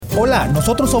Hola,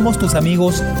 nosotros somos tus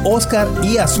amigos Oscar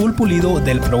y Azul Pulido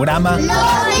del programa Los Niños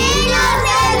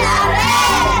de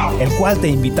la Red, el cual te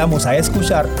invitamos a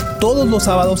escuchar todos los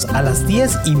sábados a las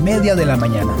 10:30 de la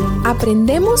mañana.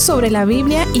 Aprendemos sobre la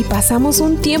Biblia y pasamos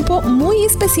un tiempo muy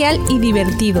especial y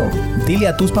divertido. Dile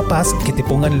a tus papás que te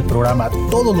pongan el programa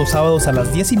todos los sábados a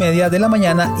las 10:30 de la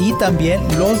mañana y también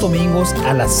los domingos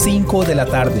a las 5 de la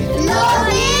tarde. Los Niños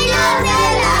de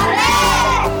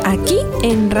la Red, Aquí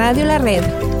en Radio La Red.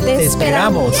 Te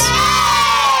esperamos.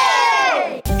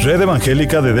 Red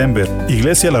Evangélica de Denver,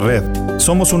 Iglesia La Red.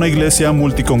 Somos una iglesia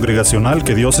multicongregacional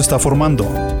que Dios está formando.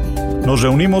 Nos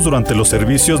reunimos durante los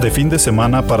servicios de fin de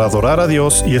semana para adorar a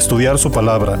Dios y estudiar su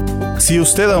palabra. Si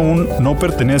usted aún no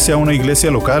pertenece a una iglesia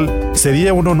local,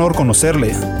 sería un honor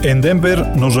conocerle. En Denver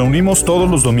nos reunimos todos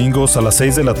los domingos a las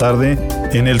 6 de la tarde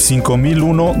en el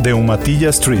 5001 de Umatilla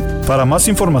Street. Para más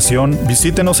información,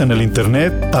 visítenos en el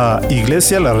internet a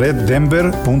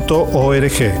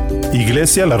iglesialareddenver.org.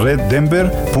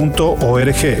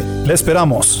 iglesialareddenver.org. ¡Le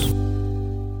esperamos!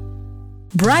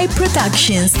 Bright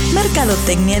Productions,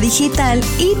 mercadotecnia digital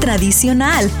y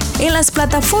tradicional en las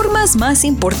plataformas más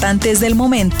importantes del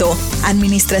momento,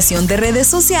 administración de redes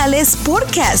sociales,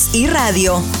 podcast y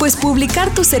radio. Pues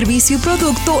publicar tu servicio y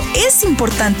producto es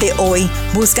importante hoy.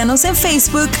 Búscanos en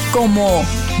Facebook como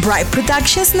Bright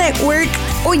Productions Network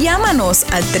o llámanos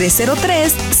al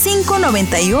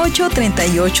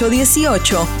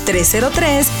 303-598-3818.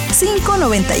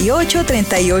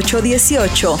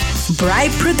 303-598-3818.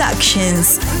 Bright Productions.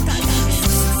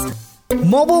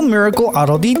 Mobile Miracle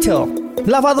Auto Detail.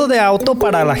 Lavado de auto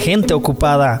para la gente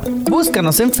ocupada.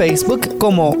 Búscanos en Facebook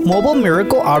como Mobile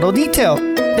Miracle Auto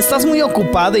Detail. ¿Estás muy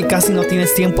ocupado y casi no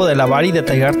tienes tiempo de lavar y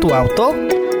detallar tu auto?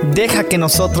 Deja que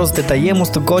nosotros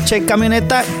detallemos tu coche,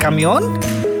 camioneta, camión.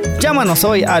 Llámanos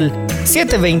hoy al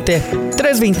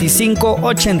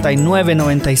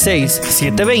 720-325-8996.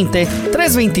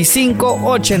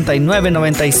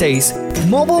 720-325-8996.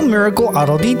 Mobile Miracle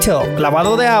Auto Detail.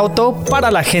 Lavado de auto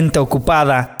para la gente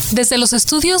ocupada. Desde los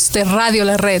estudios de Radio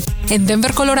La Red en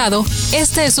Denver, Colorado,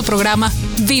 este es su programa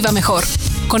Viva Mejor,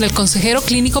 con el consejero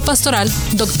clínico pastoral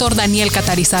Dr. Daniel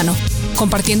Catarizano,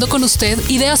 compartiendo con usted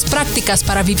ideas prácticas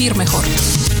para vivir mejor.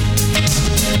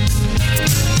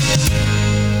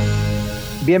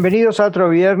 Bienvenidos a otro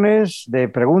viernes de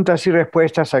preguntas y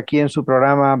respuestas aquí en su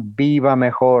programa Viva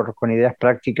Mejor, con ideas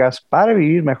prácticas para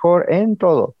vivir mejor en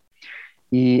todo.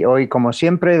 Y hoy, como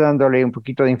siempre, dándole un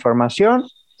poquito de información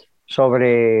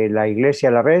sobre la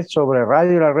Iglesia La Red, sobre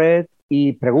Radio La Red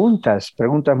y preguntas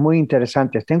muy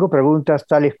interesantes. Tengo preguntas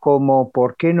tales como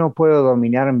 ¿por qué no puedo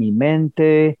dominar mi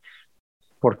mente?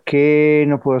 ¿Por qué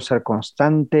no puedo ser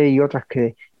constante? Y otras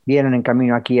que vienen en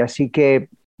camino aquí. Así que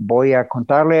voy a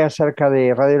contarle acerca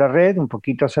de Radio La Red, un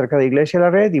poquito acerca de Iglesia La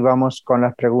Red y vamos con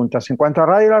las preguntas. En cuanto a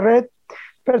Radio La Red,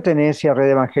 pertenece a Red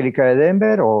Evangélica de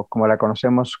Denver, o como la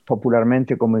conocemos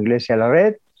popularmente como Iglesia La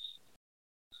Red.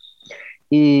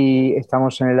 Y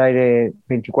estamos en el aire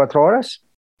 24 horas.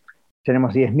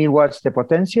 Tenemos 10.000 watts de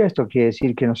potencia. Esto quiere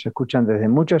decir que nos escuchan desde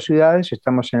muchas ciudades.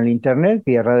 Estamos en el internet,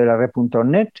 vía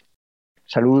radiolared.net.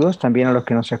 Saludos también a los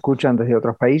que nos escuchan desde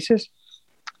otros países.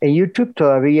 En YouTube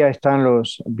todavía están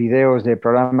los videos del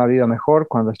programa Viva Mejor,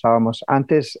 cuando estábamos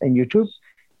antes en YouTube,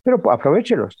 pero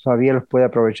aprovéchelos, todavía los puede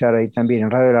aprovechar ahí también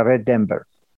en Radio La Red Denver.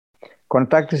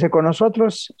 Contáctese con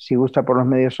nosotros si gusta por los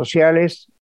medios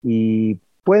sociales y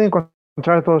puede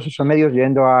encontrar todos esos medios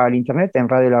yendo al internet en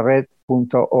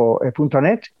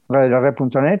radiolared.net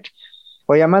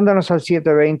o llamándonos al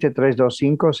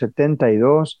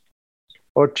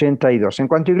 720-325-7282. En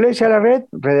cuanto a Iglesia La Red,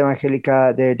 Red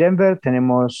Evangélica de Denver,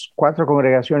 tenemos 4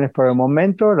 congregaciones por el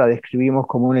momento. La describimos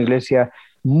como una iglesia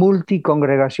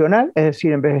multicongregacional, es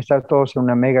decir, en vez de estar todos en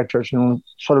una mega church en un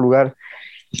solo lugar,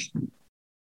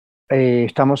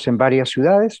 estamos en varias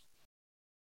ciudades,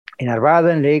 en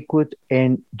Arvada, en Lakewood,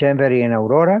 en Denver y en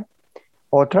Aurora.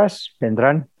 Otras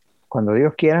vendrán cuando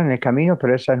Dios quiera en el camino,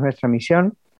 pero esa es nuestra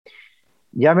misión.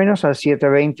 Llámenos al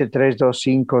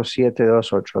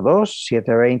 720-325-7282,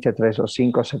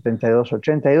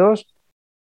 720-325-7282.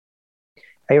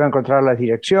 Ahí va a encontrar las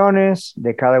direcciones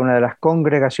de cada una de las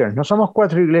congregaciones. No somos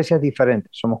 4 iglesias diferentes,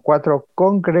 somos 4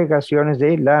 congregaciones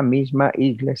de la misma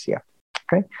iglesia.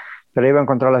 ¿Okay? Pero ahí va a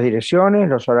encontrar las direcciones,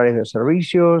 los horarios de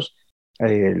servicios,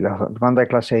 la banda de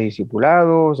clase de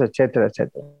discipulados, etcétera,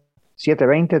 etcétera.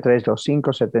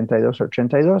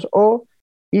 720-325-7282 o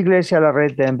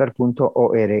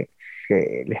iglesialareddenver.org.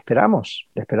 Le esperamos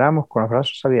con los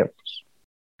brazos abiertos.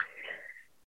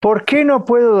 ¿Por qué no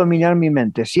puedo dominar mi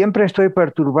mente? Siempre estoy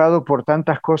perturbado por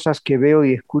tantas cosas que veo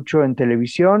y escucho en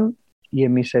televisión y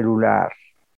en mi celular.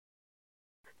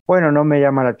 Bueno, no me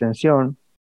llama la atención.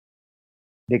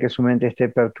 de que su mente esté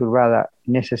perturbada,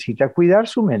 necesita cuidar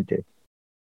su mente.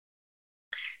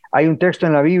 Hay un texto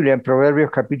en la Biblia, en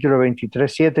Proverbios capítulo 23,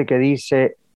 7, que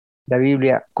dice la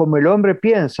Biblia, como el hombre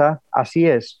piensa, así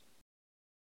es.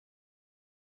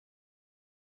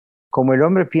 Como el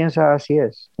hombre piensa, así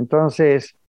es.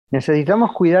 Entonces,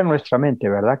 necesitamos cuidar nuestra mente,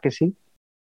 ¿verdad que sí?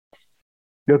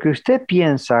 Lo que usted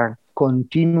piensa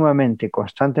continuamente,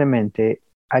 constantemente,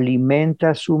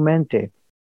 alimenta su mente,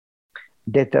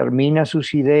 determina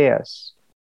sus ideas,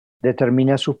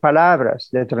 determina sus palabras,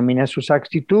 determina sus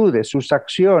actitudes, sus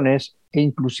acciones e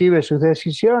inclusive sus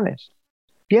decisiones.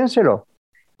 Piénselo.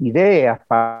 Ideas,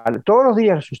 todos los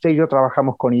días usted y yo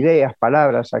trabajamos con ideas,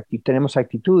 palabras, tenemos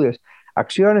actitudes,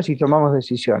 acciones y tomamos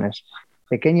decisiones,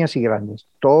 pequeñas y grandes,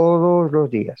 todos los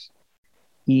días.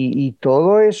 Y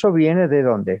todo eso viene ¿de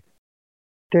dónde?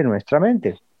 De nuestra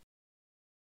mente.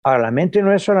 Ahora, la mente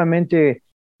no es solamente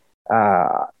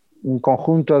un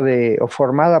conjunto o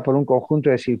formada por un conjunto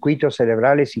de circuitos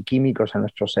cerebrales y químicos en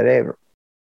nuestro cerebro.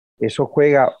 Eso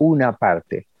juega una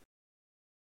parte.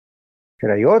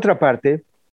 Pero hay otra parte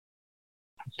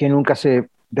que nunca se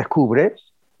descubre.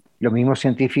 Los mismos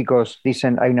científicos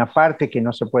dicen hay una parte que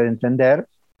no se puede entender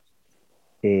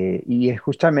y es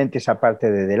justamente esa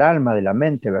parte del alma, de la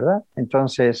mente, ¿verdad?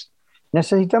 Entonces,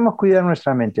 necesitamos cuidar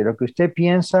nuestra mente. Lo que usted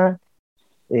piensa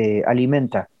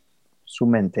alimenta su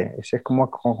mente. Es como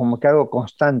que algo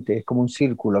constante, es como un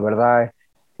círculo, ¿verdad?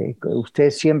 Usted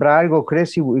siembra algo,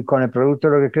 crece y con el producto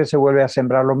de lo que crece vuelve a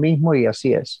sembrar lo mismo y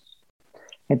así es.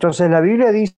 Entonces, la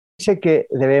Biblia dice que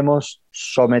debemos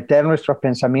someter nuestros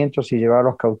pensamientos y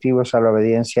llevarlos cautivos a la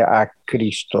obediencia a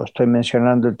Cristo. Estoy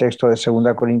mencionando el texto de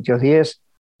 2 Corintios 10,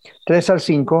 3 al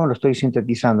 5, lo estoy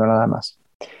sintetizando nada más.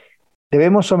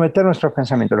 Debemos someter nuestros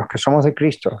pensamientos, los que somos de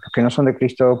Cristo, los que no son de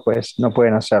Cristo, pues no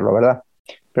pueden hacerlo, ¿verdad?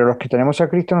 Pero los que tenemos a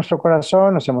Cristo en nuestro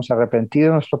corazón, nos hemos arrepentido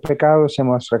de nuestros pecados,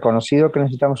 hemos reconocido que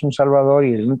necesitamos un Salvador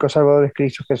y el único Salvador es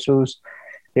Cristo Jesús,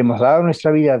 le hemos dado nuestra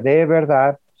vida de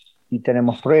verdad, y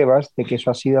tenemos pruebas de que eso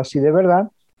ha sido así de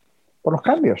verdad por los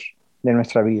cambios de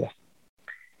nuestra vida,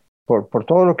 por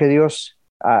todo lo que Dios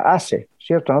hace,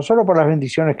 ¿cierto? No solo por las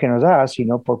bendiciones que nos da,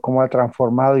 sino por cómo ha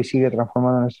transformado y sigue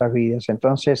transformando nuestras vidas.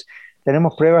 Entonces,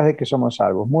 tenemos pruebas de que somos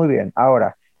salvos. Muy bien.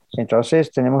 Ahora, entonces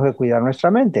tenemos que cuidar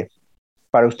nuestra mente.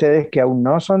 Para ustedes que aún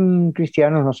no son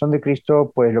cristianos, no son de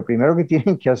Cristo, pues lo primero que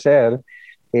tienen que hacer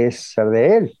es ser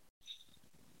de Él.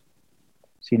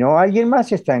 Si no, alguien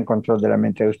más está en control de la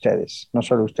mente de ustedes, no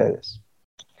solo ustedes.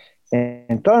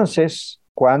 Entonces,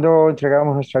 cuando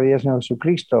entregamos nuestra vida al Señor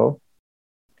Jesucristo,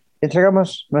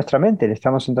 entregamos nuestra mente, le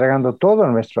estamos entregando todo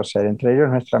nuestro ser, entre ellos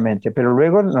nuestra mente, pero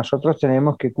luego nosotros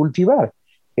tenemos que cultivar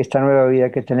esta nueva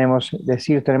vida que tenemos, es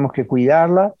decir, tenemos que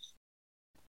cuidarla,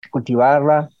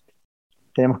 cultivarla,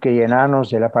 tenemos que llenarnos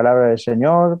de la palabra del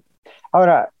Señor.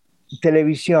 Ahora,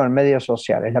 televisión, medios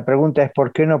sociales. La pregunta es,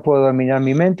 ¿por qué no puedo dominar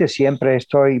mi mente? Siempre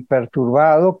estoy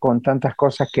perturbado con tantas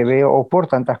cosas que veo o por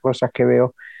tantas cosas que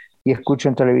veo y escucho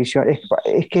en televisión.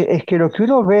 Es que lo que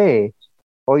uno ve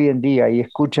hoy en día y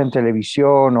escucha en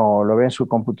televisión o lo ve en su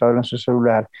computadora, en su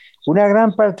celular, una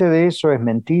gran parte de eso es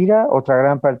mentira, otra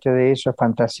gran parte de eso es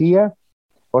fantasía,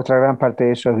 otra gran parte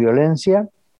de eso es violencia,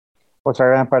 otra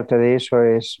gran parte de eso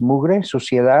es mugre,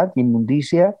 suciedad,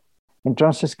 inmundicia.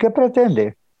 Entonces, ¿qué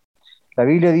pretende? La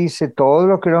Biblia dice, todo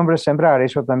lo que el hombre sembrar,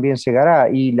 eso también segará.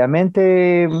 Y la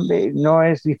mente no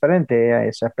es diferente a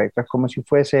ese aspecto. Es como si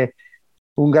fuese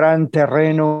un gran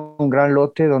terreno, un gran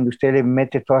lote donde usted le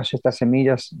mete todas estas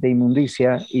semillas de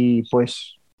inmundicia y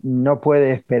pues no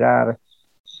puede esperar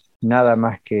nada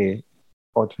más que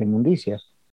otra inmundicia.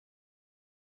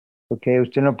 Porque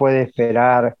usted no puede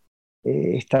esperar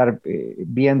estar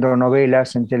viendo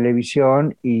novelas en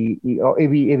televisión y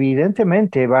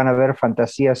evidentemente van a haber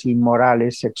fantasías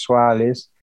inmorales,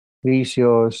 sexuales,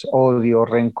 vicios, odio,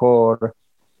 rencor,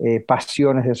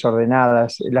 pasiones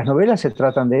desordenadas. Las novelas se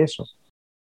tratan de eso.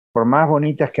 Por más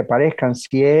bonitas que parezcan,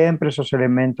 siempre esos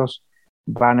elementos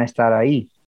van a estar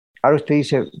ahí. Ahora usted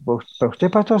dice, pero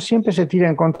usted, pastor, siempre se tira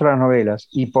en contra de las novelas.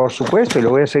 Y por supuesto, y lo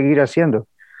voy a seguir haciendo.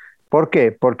 ¿Por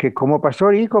qué? Porque como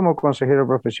pastor y como consejero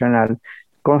profesional,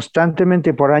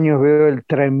 constantemente por años veo el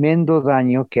tremendo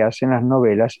daño que hacen las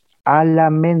novelas a la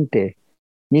mente.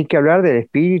 Ni que hablar del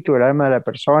espíritu, el alma de la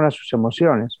persona, sus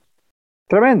emociones.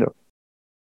 Tremendo.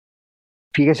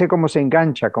 Fíjese cómo se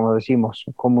engancha, como decimos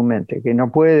comúnmente, que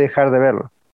no puede dejar de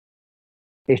verlo.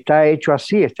 Está hecho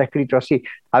así, está escrito así.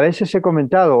 A veces he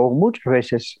comentado, o muchas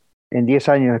veces en 10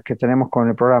 años que tenemos con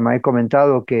el programa, he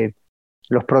comentado que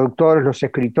los productores, los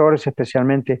escritores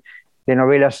especialmente de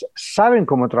novelas, saben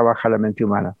cómo trabaja la mente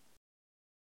humana.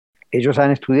 Ellos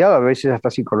han estudiado a veces hasta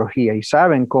psicología y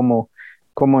saben cómo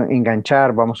cómo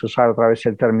enganchar, vamos a usar otra vez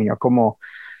el término, como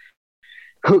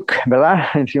hook, ¿verdad?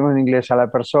 Decimos en inglés, a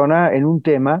la persona en un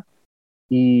tema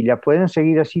y la pueden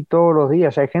seguir así todos los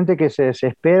días. Hay gente que se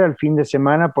desespera el fin de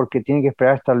semana porque tiene que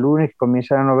esperar hasta el lunes que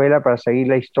comienza la novela para seguir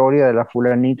la historia de la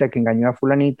fulanita que engañó a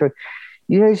fulanito.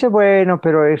 Y uno dice, bueno,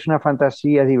 pero es una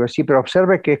fantasía, digo, sí, pero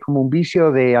observe que es como un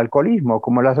vicio de alcoholismo,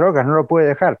 como las drogas, no lo puede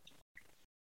dejar.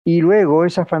 Y luego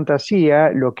esa fantasía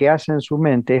lo que hace en su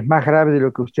mente es más grave de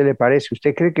lo que a usted le parece.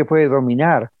 Usted cree que puede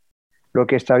dominar lo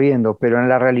que está viendo, pero en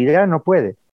la realidad no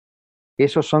puede.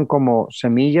 Esos son como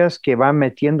semillas que van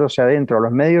metiéndose adentro.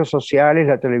 Los medios sociales,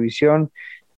 la televisión,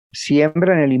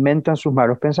 siembran y alimentan sus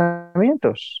malos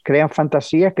pensamientos. Crean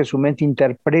fantasías que su mente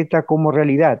interpreta como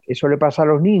realidad. Eso le pasa a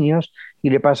los niños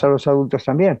y le pasa a los adultos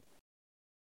también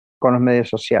con los medios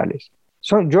sociales.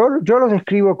 Yo los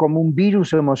describo como un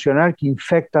virus emocional que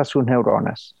infecta sus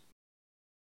neuronas.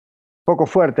 Poco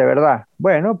fuerte, ¿verdad?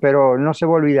 Bueno, pero no se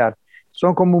va a olvidar.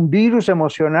 Son como un virus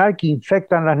emocional que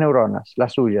infectan las neuronas,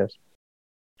 las suyas.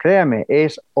 Créame,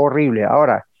 es horrible.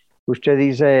 Ahora, usted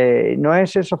dice, ¿no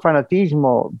es eso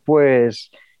fanatismo?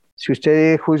 Pues, si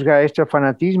usted juzga esto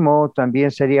fanatismo, también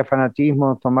sería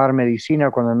fanatismo tomar medicina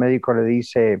cuando el médico le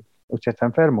dice, usted está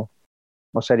enfermo.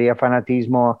 ¿O sería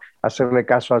fanatismo hacerle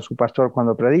caso a su pastor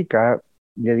cuando predica?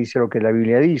 Le dice lo que la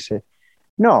Biblia dice.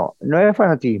 No, no es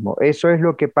fanatismo. Eso es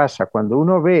lo que pasa cuando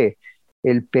uno ve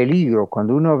el peligro,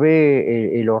 cuando uno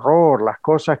ve el horror, las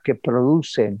cosas que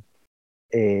producen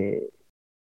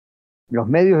los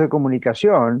medios de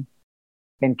comunicación.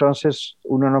 Entonces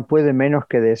uno no puede menos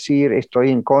que decir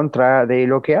estoy en contra de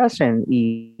lo que hacen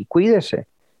y cuídese.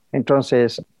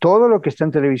 Entonces, ¿todo lo que está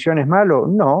en televisión es malo?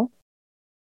 No.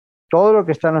 ¿Todo lo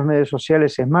que está en los medios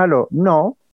sociales es malo?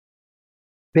 No.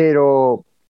 Pero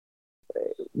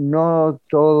no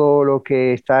todo lo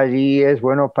que está allí es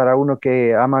bueno para uno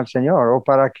que ama al Señor o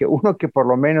para que uno que por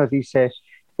lo menos dice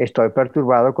estoy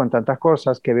perturbado con tantas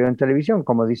cosas que veo en televisión,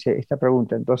 como dice esta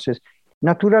pregunta. Entonces,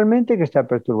 naturalmente que está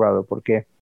perturbado porque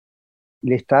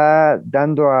le está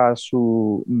dando a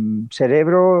su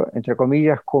cerebro, entre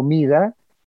comillas, comida,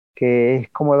 que es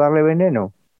como darle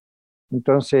veneno.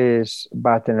 Entonces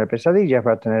va a tener pesadillas,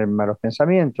 va a tener malos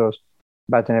pensamientos,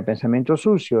 va a tener pensamientos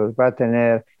sucios, va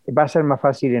a ser más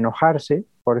fácil enojarse,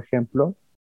 por ejemplo.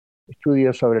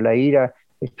 Estudios sobre la ira,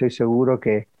 estoy seguro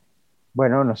que,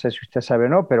 bueno, no sé si usted sabe o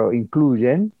no, pero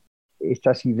incluyen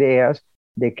estas ideas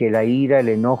de que la ira, el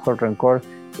enojo, el rencor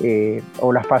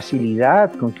o la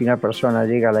facilidad con que una persona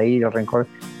llega a la ira, el rencor,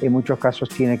 en muchos casos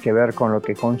tiene que ver con lo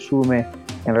que consume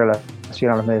en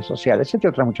relación a los medios sociales, entre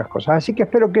otras muchas cosas. Así que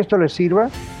espero que esto les sirva,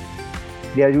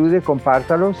 le ayude,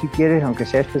 compártalo si quieres, aunque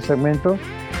sea este segmento.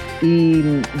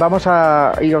 Y vamos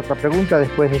a ir a otra pregunta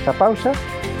después de esta pausa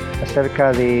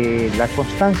acerca de la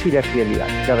constancia y la fidelidad.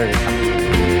 Ya regresamos.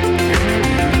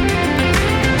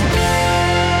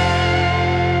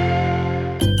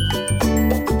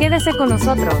 Quédese con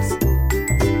nosotros.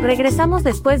 Regresamos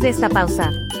después de esta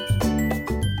pausa.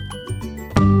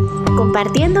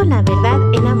 Compartiendo la verdad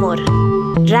en amor.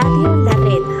 Radio La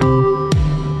Red.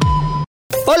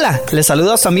 Hola, les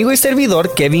saluda a su amigo y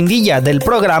servidor Kevin Villa del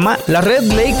programa La Red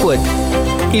Lakewood.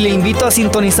 Y le invito a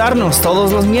sintonizarnos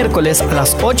todos los miércoles a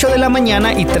las 8 de la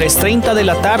mañana y 3:30 de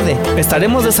la tarde.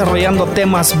 Estaremos desarrollando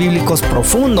temas bíblicos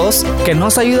profundos que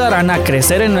nos ayudarán a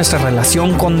crecer en nuestra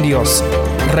relación con Dios.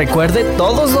 Recuerde,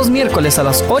 todos los miércoles a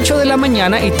las 8 de la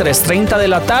mañana y 3:30 de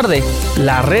la tarde,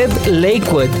 La Red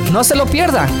Lakewood. No se lo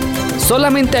pierda.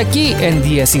 Solamente aquí en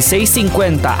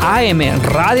 1650 AM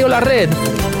Radio La Red,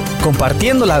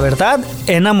 compartiendo la verdad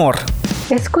en amor.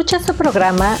 Escucha su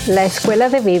programa La Escuela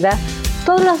de Vida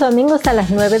todos los domingos a las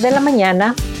 9 de la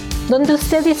mañana, donde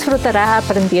usted disfrutará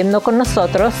aprendiendo con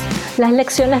nosotros las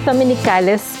lecciones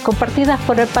dominicales compartidas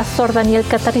por el pastor Daniel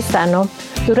Catarizano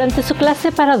durante su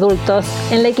clase para adultos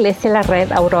en la Iglesia La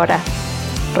Red Aurora.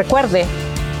 Recuerde,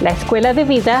 La Escuela de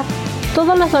Vida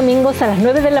todos los domingos a las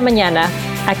 9 de la mañana,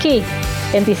 aquí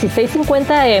en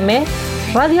 1650 AM,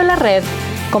 Radio La Red,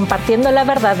 compartiendo la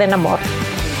verdad en amor.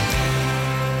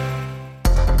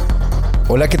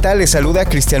 Hola, ¿qué tal? Les saluda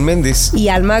Cristian Méndez y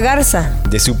Alma Garza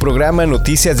de su programa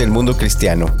Noticias del Mundo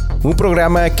Cristiano, un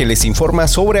programa que les informa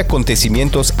sobre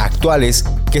acontecimientos actuales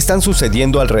que están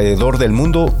sucediendo alrededor del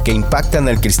mundo que impactan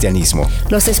al cristianismo.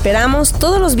 Los esperamos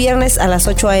todos los viernes a las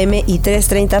 8 a.m. y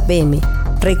 3:30 p.m.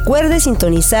 Recuerde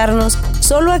sintonizarnos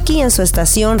solo aquí en su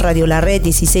estación Radio La Red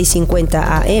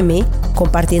 1650 AM,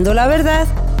 compartiendo la verdad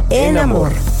en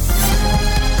amor.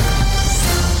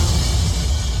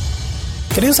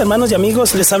 Queridos hermanos y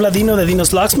amigos, les habla Dino de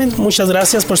Dino's Locksmith. Muchas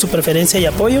gracias por su preferencia y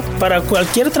apoyo. Para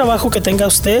cualquier trabajo que tenga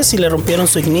usted, si le rompieron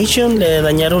su ignition, le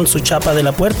dañaron su chapa de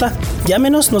la puerta,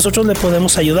 llámenos, nosotros le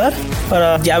podemos ayudar.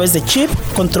 Para llaves de chip,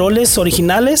 controles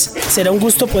originales, será un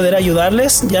gusto poder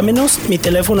ayudarles. Llámenos, mi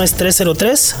teléfono es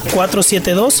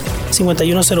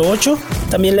 303-472-5108.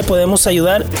 También le podemos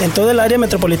ayudar en toda el área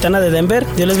metropolitana de Denver.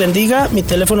 Dios les bendiga. Mi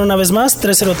teléfono una vez más,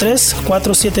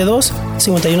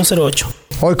 303-472-5108.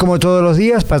 Hoy, como todos los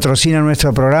días, patrocina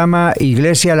nuestro programa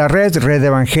Iglesia La Red, Red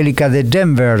Evangélica de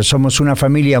Denver. Somos una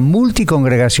familia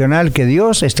multicongregacional que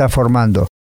Dios está formando.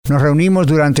 Nos reunimos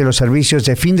durante los servicios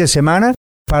de fin de semana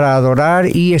para adorar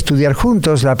y estudiar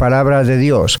juntos la palabra de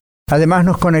Dios. Además,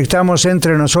 nos conectamos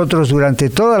entre nosotros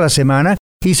durante toda la semana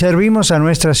y servimos a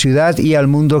nuestra ciudad y al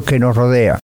mundo que nos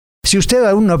rodea. Si usted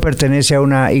aún no pertenece a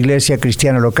una iglesia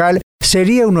cristiana local,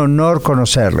 sería un honor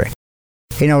conocerle.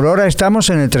 En Aurora estamos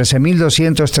en el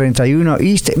 13231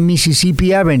 East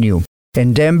Mississippi Avenue.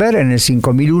 En Denver, en el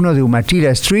 5001 de Umatilla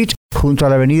Street, junto a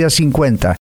la avenida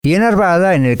 50. Y en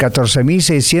Arvada, en el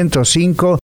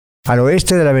 14605, al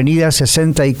oeste de la avenida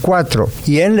 64.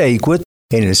 Y en Lakewood,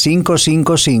 en el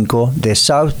 555 de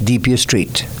South Deepey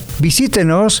Street.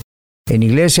 Visítenos en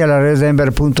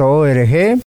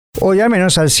iglesialareddenver.org o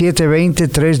llámenos al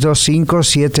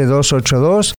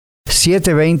 720-325-7282,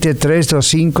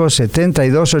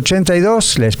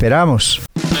 720-325-7282. Le esperamos.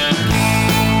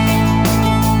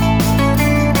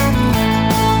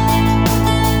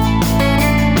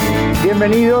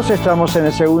 Bienvenidos, estamos en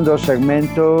el segundo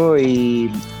segmento y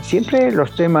siempre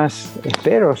los temas,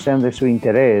 espero, sean de su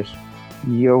interés.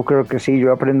 Yo creo que sí,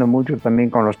 yo aprendo mucho también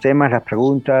con los temas, las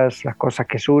preguntas, las cosas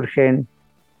que surgen.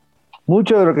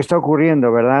 Mucho de lo que está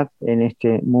ocurriendo, ¿verdad?, en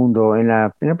este mundo. En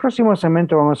el próximo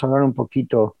segmento vamos a hablar un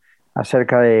poquito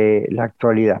acerca de la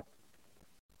actualidad.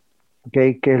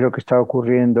 ¿Okay? ¿Qué es lo que está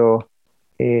ocurriendo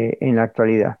en la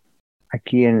actualidad?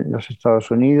 Aquí en los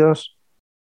Estados Unidos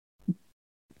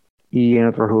y en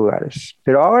otros lugares.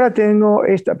 Pero ahora tengo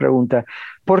esta pregunta.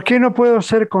 ¿Por qué no puedo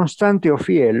ser constante o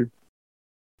fiel,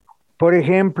 por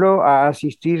ejemplo, a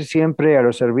asistir siempre a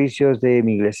los servicios de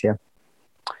mi iglesia?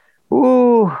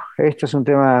 Este es un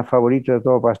tema favorito de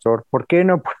todo pastor. ¿Por qué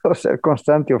no puedo ser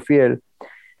constante o fiel,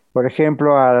 por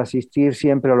ejemplo, a asistir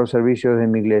siempre a los servicios de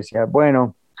mi iglesia?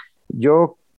 Bueno,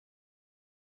 yo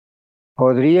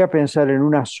podría pensar en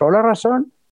una sola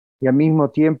razón y al mismo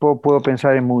tiempo puedo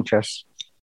pensar en muchas.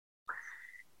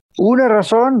 Una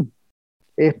razón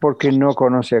es porque no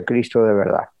conoce a Cristo de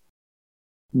verdad.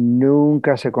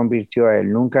 Nunca se convirtió a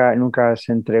Él, nunca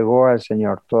se entregó al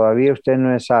Señor. Todavía usted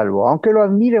no es salvo, aunque lo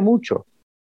admire mucho.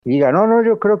 Y diga, no,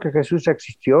 yo creo que Jesús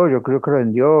existió, yo creo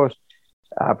en Dios.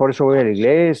 Por eso voy a la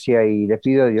iglesia y le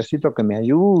pido a Diosito que me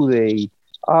ayude.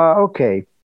 Ok.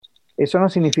 Eso no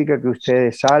significa que usted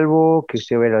es salvo, que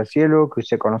usted va a ir al cielo, que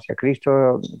usted conoce a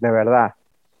Cristo de verdad.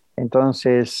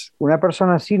 Entonces, una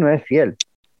persona así no es fiel.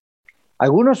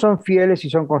 Algunos son fieles y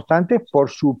son constantes por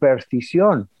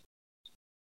superstición.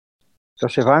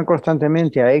 Entonces van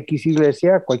constantemente a X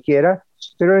iglesia, cualquiera,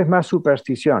 pero es más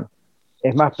superstición.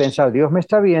 Es más pensar, Dios me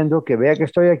está viendo, que vea que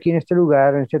estoy aquí en este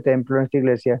lugar, en este templo, en esta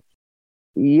iglesia.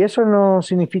 Y eso no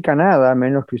significa nada, a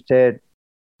menos que usted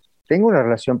tenga una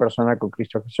relación personal con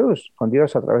Cristo Jesús, con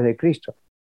Dios a través de Cristo.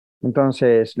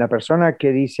 Entonces, la persona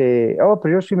que dice,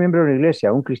 pero yo soy miembro de una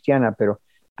iglesia, un cristiana, pero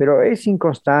es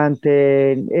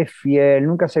inconstante, es fiel,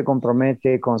 nunca se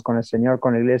compromete con el Señor,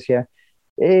 con la iglesia,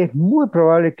 es muy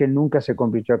probable que nunca se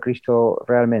convirtió a Cristo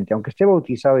realmente, aunque esté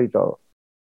bautizado y todo.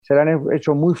 Se lo han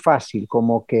hecho muy fácil,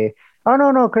 como que,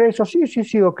 no, cree eso,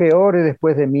 sí, ok, ore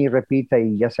después de mí, repita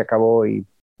y ya se acabó.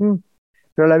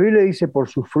 Pero la Biblia dice, por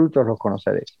sus frutos los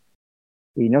conoceréis.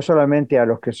 Y no solamente a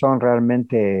los que son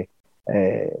realmente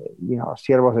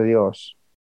siervos de Dios,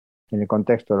 en el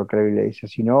contexto de lo que la Biblia dice,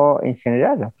 sino en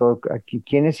general, a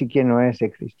quién es y quién no es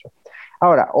de Cristo.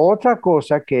 Ahora, otra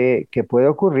cosa que puede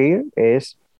ocurrir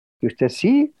es que usted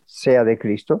sí sea de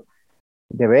Cristo,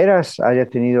 de veras haya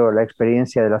tenido la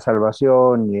experiencia de la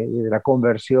salvación y de la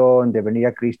conversión, de venir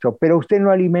a Cristo, pero usted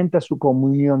no alimenta su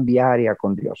comunión diaria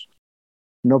con Dios.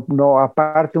 No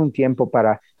aparte un tiempo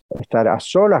para estar a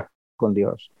solas con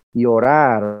Dios y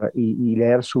orar y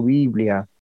leer su Biblia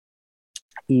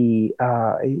y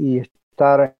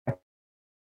estar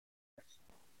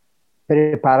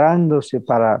preparándose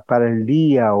para el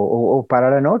día o para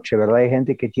la noche, ¿verdad? Hay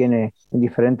gente que tiene en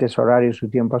diferentes horarios su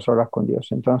tiempo a solas con Dios.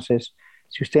 Entonces,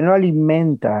 si usted no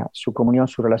alimenta su comunión,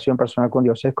 su relación personal con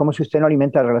Dios, es como si usted no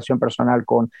alimenta la relación personal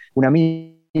con un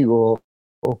amigo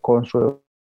o con su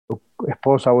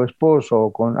esposa o esposo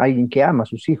o con alguien que ama a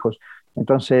sus hijos.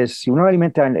 Entonces, si uno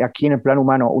alimenta aquí en el plano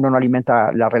humano, uno no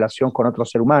alimenta la relación con otro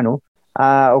ser humano,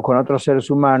 o con otros seres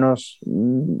humanos,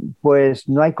 pues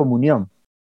no hay comunión,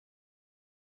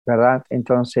 ¿verdad?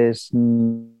 Entonces,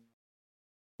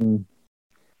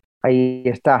 ahí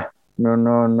está.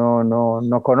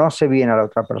 No conoce bien a la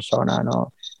otra persona,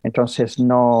 ¿no? Entonces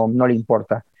no le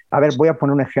importa. A ver, voy a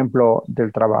poner un ejemplo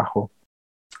del trabajo.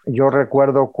 Yo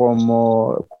recuerdo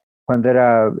como cuando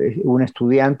era un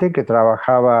estudiante que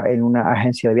trabajaba en una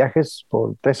agencia de viajes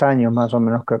por 3 años más o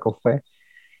menos creo que fue,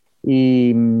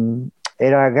 y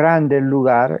era grande el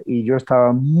lugar y yo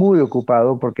estaba muy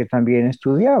ocupado porque también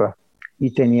estudiaba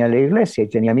y tenía la iglesia y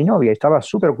tenía mi novia y estaba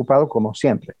súper ocupado como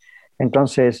siempre.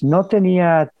 Entonces no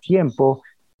tenía tiempo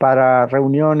para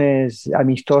reuniones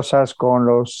amistosas con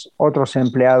los otros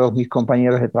empleados, mis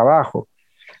compañeros de trabajo.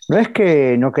 No es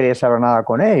que no quería saber nada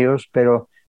con ellos, pero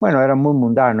bueno, eran muy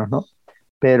mundanos, ¿no?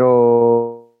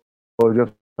 Pero yo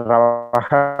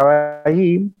trabajaba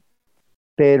allí,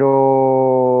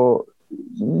 pero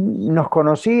nos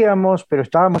conocíamos, pero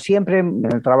estábamos siempre en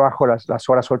el trabajo, las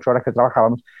 8 horas que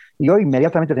trabajábamos. Y yo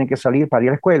inmediatamente tenía que salir para ir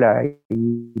a la escuela.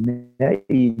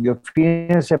 Y los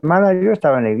fines de semana yo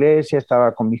estaba en la iglesia,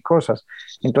 estaba con mis cosas.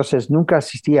 Entonces nunca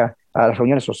asistía a las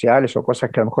reuniones sociales o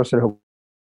cosas que a lo mejor se les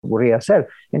ocurría hacer.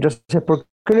 Entonces, ¿por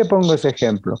qué le pongo ese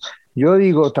ejemplo? Yo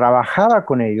digo, trabajaba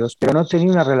con ellos, pero no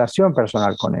tenía una relación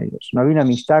personal con ellos, no había una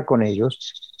amistad con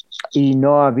ellos y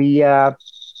no había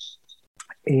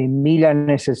en mí la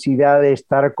necesidad de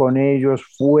estar con ellos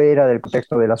fuera del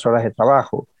contexto de las horas de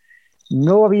trabajo.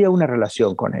 No había una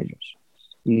relación con ellos.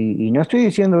 Y no estoy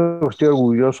diciendo que estoy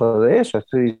orgulloso de eso,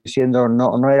 estoy diciendo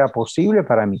no era posible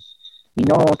para mí. Y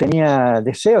no tenía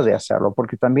deseo de hacerlo,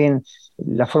 porque también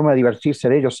la forma de divertirse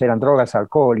de ellos eran drogas,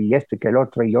 alcohol y esto y que el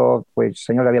otro, y yo, pues el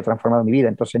Señor había transformado mi vida,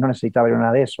 entonces no necesitaba yo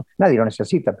nada de eso. Nadie lo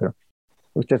necesita, pero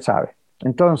usted sabe.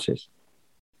 Entonces,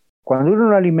 cuando uno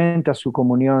no alimenta su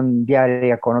comunión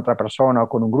diaria con otra persona o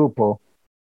con un grupo,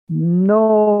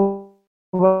 no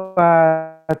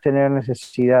va a tener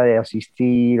necesidad de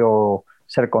asistir o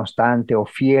ser constante o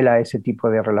fiel a ese tipo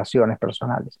de relaciones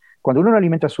personales. Cuando uno no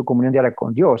alimenta su comunión diaria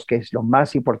con Dios, que es lo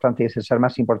más importante y es el ser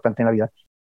más importante en la vida,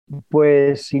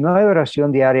 pues si no hay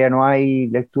oración diaria, no hay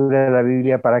lectura de la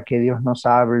Biblia para que Dios nos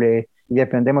hable y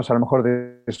dependemos a lo mejor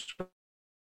de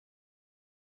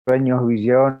sueños,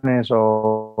 visiones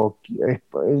o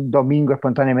el domingo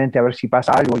espontáneamente a ver si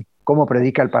pasa algo, y cómo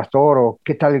predica el pastor o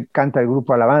qué tal canta el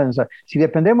grupo alabanza. Si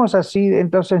dependemos así,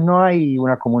 entonces no hay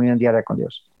una comunión diaria con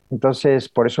Dios. Entonces,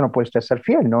 por eso no puede usted ser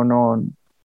fiel,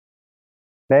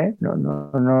 ¿ve?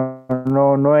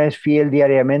 No es fiel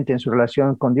diariamente en su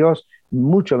relación con Dios,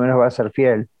 mucho menos va a ser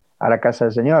fiel a la casa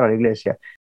del Señor, a la iglesia.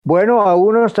 Bueno,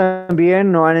 algunos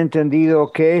también no han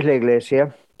entendido qué es la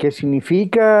iglesia, qué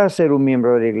significa ser un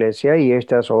miembro de la iglesia, y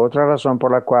esta es otra razón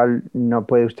por la cual no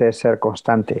puede usted ser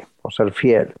constante o ser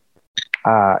fiel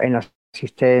en la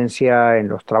asistencia, en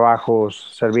los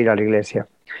trabajos, servir a la iglesia.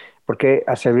 Porque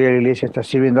a servir a la iglesia está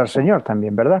sirviendo al Señor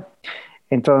también, ¿verdad?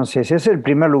 Entonces, es el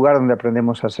primer lugar donde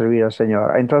aprendemos a servir al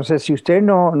Señor. Entonces, si usted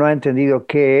no ha entendido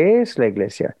qué es la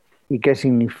iglesia y qué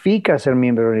significa ser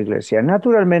miembro de la iglesia,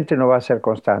 naturalmente no va a ser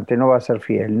constante, no va a ser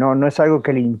fiel, no es algo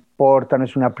que le importa, no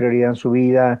es una prioridad en su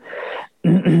vida.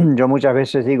 Yo muchas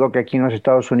veces digo que aquí en los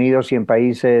Estados Unidos y en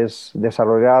países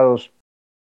desarrollados,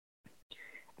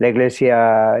 la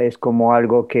iglesia es como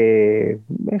algo que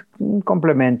es un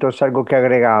complemento, es algo que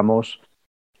agregamos.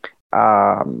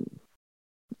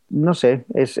 No sé,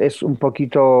 es un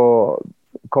poquito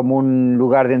como un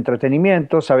lugar de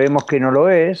entretenimiento. Sabemos que no lo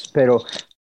es, pero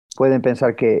pueden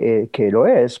pensar que lo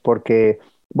es, porque,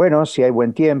 bueno, si hay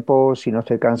buen tiempo, si no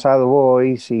estoy cansado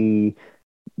voy, si,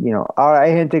 ahora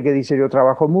hay gente que dice yo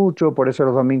trabajo mucho, por eso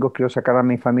los domingos quiero sacar a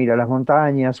mi familia a las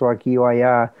montañas o aquí o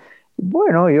allá.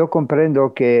 Bueno, yo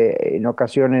comprendo que en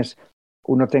ocasiones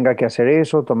uno tenga que hacer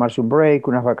eso, tomarse un break,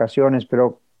 unas vacaciones,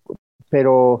 pero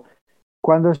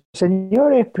cuando el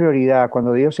Señor es prioridad,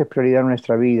 cuando Dios es prioridad en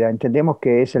nuestra vida, entendemos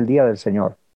que es el día del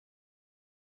Señor.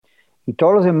 Y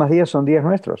todos los demás días son días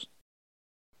nuestros.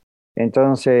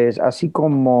 Entonces, así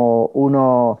como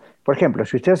uno, por ejemplo,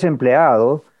 si usted es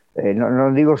empleado,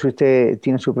 no digo si usted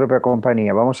tiene su propia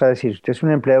compañía, vamos a decir, si usted es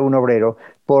un empleado, un obrero,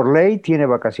 por ley tiene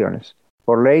vacaciones,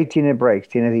 por ley tiene breaks,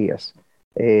 tiene días.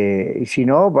 Y si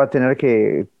no, va a tener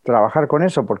que trabajar con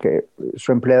eso porque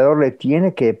su empleador le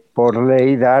tiene que, por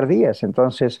ley, dar días.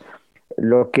 Entonces,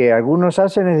 lo que algunos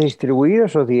hacen es distribuir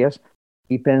esos días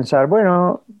y pensar,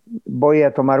 bueno, voy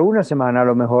a tomar una semana a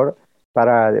lo mejor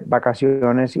para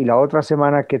vacaciones y la otra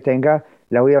semana que tenga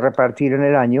la voy a repartir en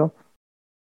el año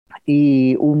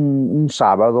y un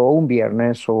sábado o un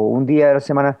viernes o un día de la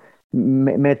semana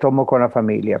me tomo con la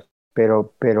familia.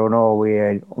 pero no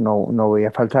voy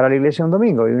a faltar a la iglesia un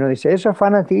domingo. Y uno dice, eso es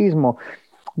fanatismo.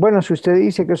 Bueno, si usted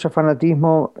dice que eso es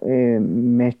fanatismo,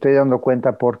 me estoy dando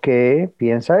cuenta por qué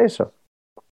piensa eso.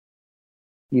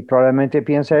 Y probablemente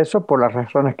piensa eso por las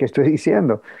razones que estoy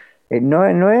diciendo.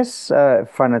 No es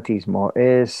fanatismo,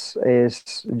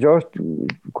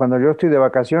 cuando yo estoy de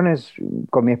vacaciones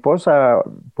con mi esposa,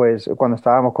 pues cuando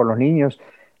estábamos con los niños,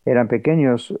 eran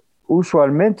pequeños,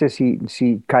 usualmente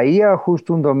si caía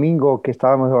justo un domingo que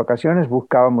estábamos de vacaciones,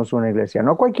 buscábamos una iglesia.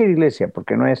 No cualquier iglesia,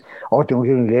 porque no es, tengo que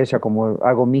ir a una iglesia como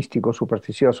algo místico,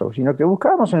 supersticioso, sino que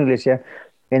buscábamos una iglesia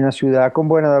en la ciudad con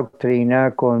buena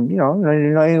doctrina,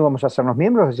 no íbamos a hacernos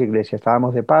miembros de esa iglesia,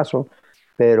 estábamos de paso,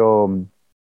 pero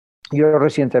yo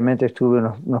recientemente estuve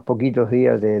unos poquitos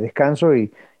días de descanso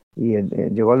y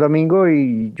llegó el domingo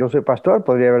y yo soy pastor,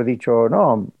 podría haber dicho,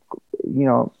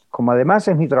 como además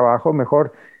es mi trabajo,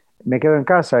 mejor me quedo en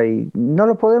casa, y no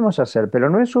lo podemos hacer, pero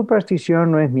no es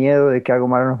superstición, no es miedo de que algo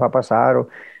malo nos va a pasar,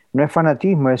 no es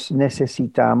fanatismo,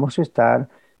 necesitamos estar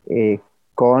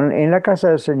en la casa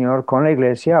del Señor, con la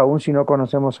iglesia, aun si no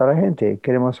conocemos a la gente,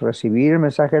 queremos recibir el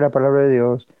mensaje de la palabra de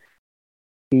Dios.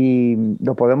 ¿Y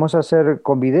lo podemos hacer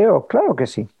con video? Claro que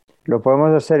sí. ¿Lo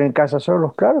podemos hacer en casa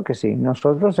solos? Claro que sí.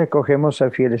 Nosotros escogemos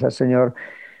ser fieles al Señor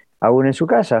aún en su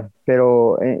casa,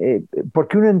 pero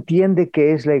porque uno entiende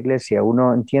qué es la iglesia,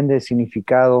 uno entiende el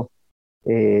significado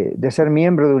de ser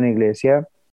miembro de una iglesia,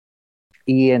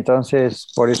 y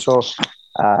entonces por eso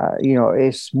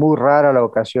es muy rara la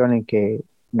ocasión en que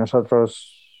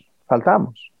nosotros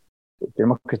faltamos.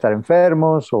 Tenemos que estar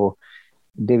enfermos o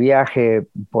de viaje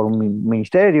por un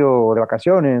ministerio o de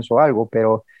vacaciones o algo,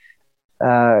 pero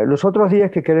los otros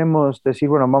días que queremos decir,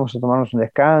 vamos a tomarnos un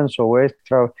descanso o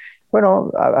extra,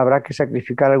 habrá que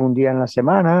sacrificar algún día en la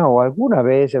semana o alguna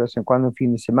vez, de vez en cuando, un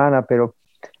fin de semana, pero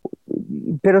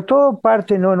todo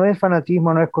parte, no es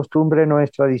fanatismo, no es costumbre, no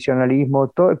es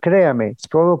tradicionalismo, créame,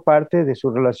 todo parte de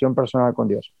su relación personal con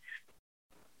Dios.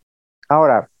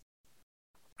 Ahora,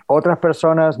 otras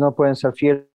personas no pueden ser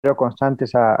fieles o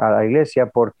constantes a la iglesia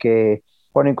porque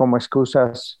ponen como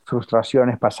excusas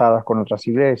frustraciones pasadas con otras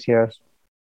iglesias,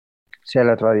 sea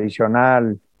la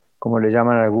tradicional, como le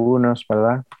llaman algunos,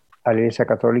 ¿verdad?, a la iglesia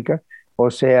católica,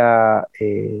 o sea,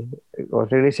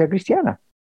 otra iglesia cristiana.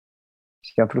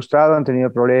 Se han frustrado, han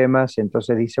tenido problemas,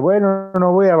 entonces dice,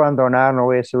 no voy a abandonar, no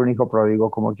voy a ser un hijo pródigo,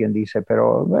 como quien dice,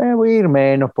 pero voy a ir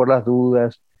menos por las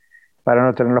dudas, para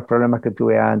no tener los problemas que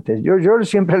tuve antes. Yo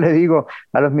siempre le digo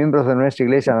a los miembros de nuestra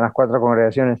iglesia, en las 4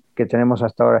 congregaciones que tenemos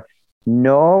hasta ahora,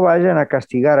 no vayan a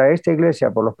castigar a esta iglesia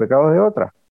por los pecados de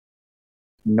otra.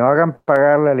 No hagan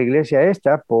pagarle a la iglesia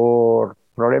esta por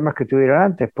problemas que tuvieron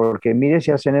antes, porque mire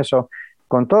si hacen eso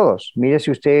con todos. Mire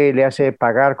si usted le hace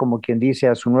pagar, como quien dice,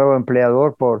 a su nuevo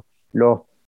empleador por los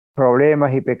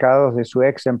problemas y pecados de su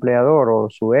ex empleador o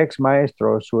su ex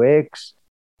maestro o su ex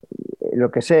lo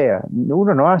que sea.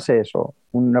 Uno no hace eso,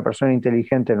 una persona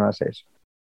inteligente no hace eso.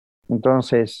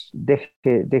 Entonces,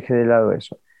 deje de lado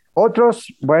eso.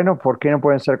 Otros, ¿por qué no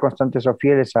pueden ser constantes o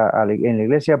fieles en la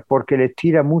iglesia? Porque les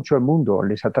tira mucho el mundo,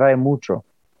 les atrae mucho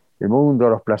el mundo,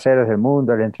 los placeres del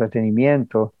mundo, el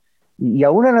entretenimiento y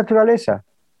aún la naturaleza,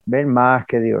 ven más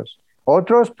que Dios.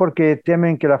 Otros porque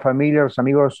temen que la familia, los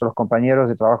amigos o los compañeros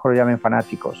de trabajo lo llamen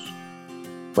fanáticos.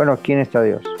 ¿Quién está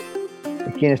Dios?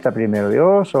 ¿Quién está primero,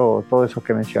 Dios o todos esos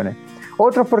que mencioné?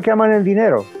 Otros porque aman el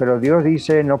dinero, pero Dios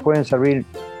dice no pueden servir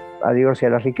a Dios y a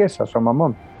las riquezas o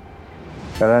mamón,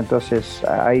 ¿verdad? Entonces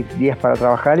hay días para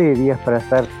trabajar y días para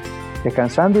estar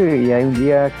descansando, y hay un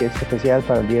día que es especial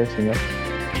para el Día del Señor.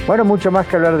 Mucho más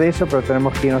que hablar de eso, pero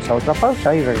tenemos que irnos a otra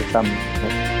pausa y regresamos.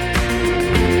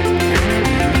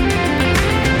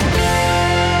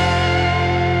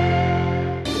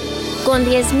 Con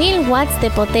 10.000 watts de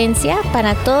potencia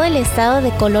para todo el estado de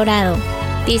Colorado.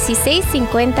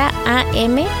 1650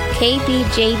 AM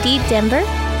KBJD Denver,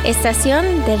 estación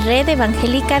de Red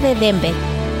Evangélica de Denver.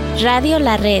 Radio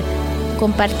La Red,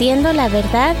 compartiendo la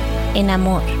verdad en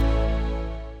amor.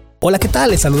 Hola, ¿qué tal?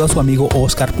 Les saluda su amigo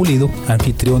Oscar Pulido,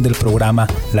 anfitrión del programa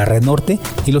La Red Norte,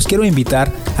 y los quiero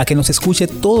invitar a que nos escuche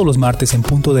todos los martes en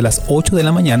punto de las 8 de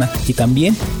la mañana y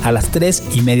también a las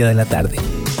 3:30 de la tarde.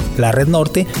 La Red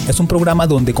Norte es un programa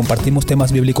donde compartimos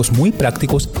temas bíblicos muy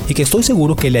prácticos y que estoy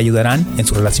seguro que le ayudarán en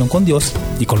su relación con Dios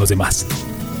y con los demás.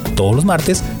 Todos los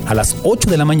martes a las 8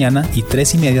 de la mañana y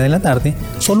 3:30 de la tarde,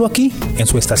 solo aquí en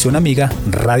su estación amiga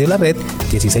Radio La Red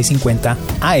 1650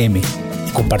 AM,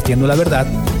 compartiendo la verdad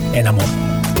en amor.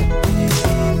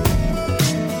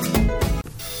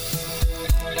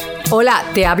 Hola,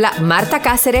 te habla Marta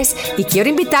Cáceres y quiero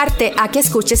invitarte a que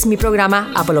escuches mi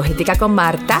programa Apologética con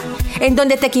Marta en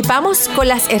donde te equipamos con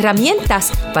las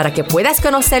herramientas para que puedas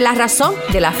conocer la razón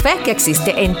de la fe que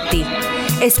existe en ti.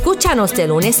 Escúchanos de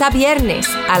lunes a viernes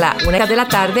a la 1 de la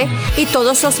tarde y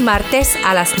todos los martes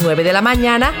a las 9 de la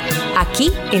mañana,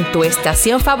 aquí en tu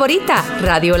estación favorita,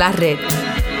 Radio La Red.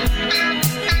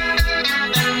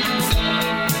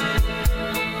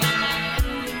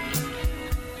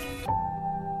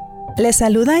 Le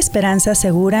saluda Esperanza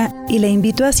Segura y le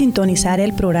invito a sintonizar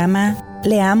el programa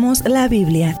Leamos la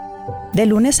Biblia, de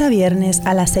lunes a viernes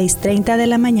a las 6:30 de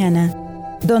la mañana,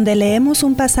 donde leemos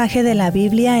un pasaje de la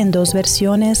Biblia en 2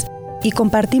 versiones y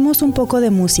compartimos un poco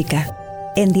de música,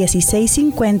 en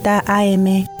 1650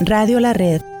 AM Radio La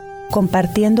Red,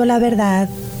 compartiendo la verdad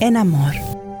en amor.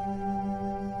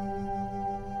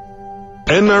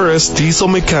 NRS Diesel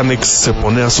Mechanics se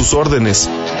pone a sus órdenes.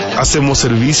 Hacemos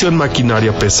servicio en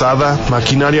maquinaria pesada,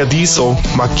 maquinaria diesel,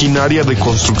 maquinaria de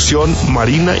construcción,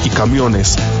 marina y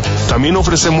camiones. También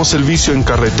ofrecemos servicio en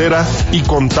carretera y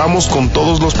contamos con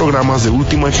todos los programas de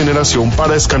última generación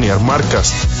para escanear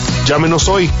marcas. Llámenos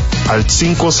hoy al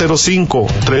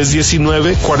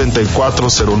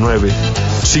 505-319-4409,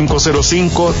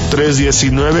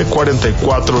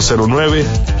 505-319-4409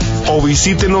 o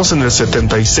visítenos en el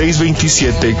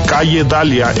 7627 Calle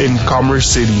Dahlia en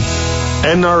Commerce City.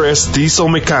 NRS Diesel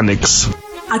Mechanics.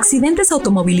 ¿Accidentes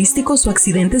automovilísticos o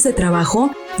accidentes de trabajo?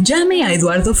 Llame a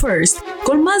Eduardo First.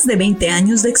 Con más de 20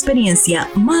 años de experiencia,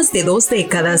 más de 2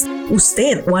 décadas,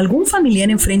 usted o algún familiar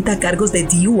enfrenta cargos de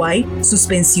DUI,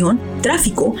 suspensión,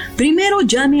 tráfico. Primero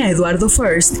llame a Eduardo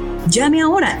First. Llame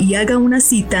ahora y haga una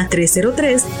cita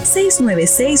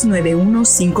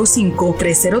 303-696-9155,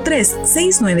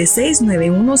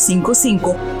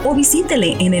 303-696-9155 o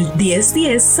visítele en el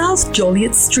 1010 South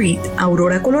Joliet Street,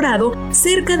 Aurora, Colorado,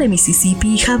 cerca de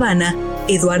Mississippi y Havana.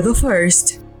 Eduardo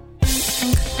First.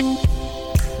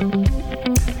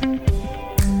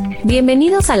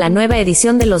 Bienvenidos a la nueva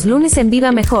edición de los lunes en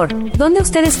Viva Mejor, donde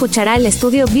usted escuchará el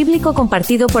estudio bíblico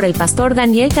compartido por el pastor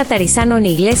Daniel Catarizano en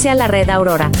Iglesia La Red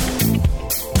Aurora.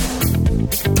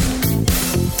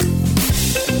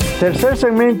 Tercer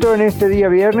segmento en este día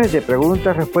viernes de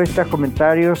preguntas, respuestas,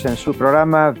 comentarios en su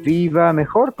programa Viva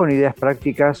Mejor, con ideas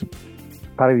prácticas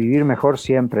para vivir mejor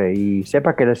siempre. Y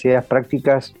sepa que las ideas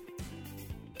prácticas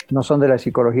no son de la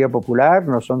psicología popular,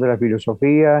 no son de la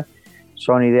filosofía,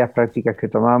 son ideas prácticas que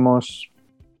tomamos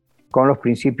con los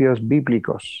principios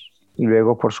bíblicos y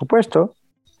luego, por supuesto,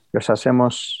 los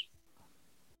hacemos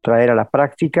traer a la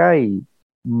práctica y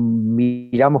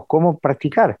miramos cómo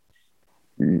practicar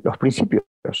los principios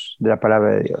de la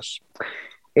palabra de Dios.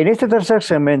 En este tercer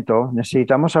segmento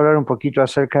necesitamos hablar un poquito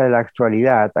acerca de la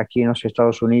actualidad aquí en los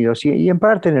Estados Unidos y en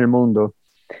parte en el mundo.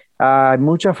 Hay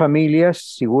muchas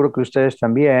familias, seguro que ustedes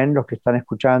también, los que están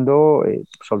escuchando,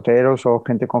 solteros o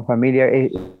gente con familia,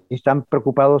 están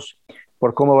preocupados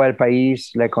por cómo va el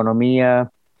país, la economía,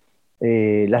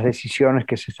 las decisiones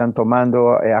que se están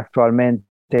tomando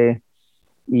actualmente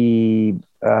y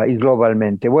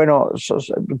globalmente. Bueno,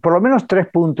 por lo menos 3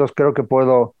 puntos creo que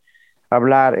puedo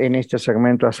hablar en este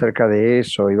segmento acerca de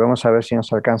eso y vamos a ver si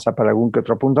nos alcanza para algún que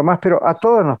otro punto más, pero a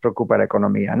todos nos preocupa la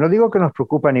economía. No digo que nos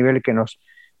preocupa a nivel que nos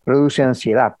produce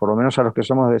ansiedad, por lo menos a los que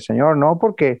somos del Señor, no,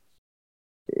 porque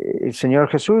el Señor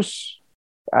Jesús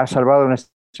ha salvado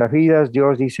nuestras vidas,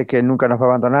 Dios dice que nunca nos va a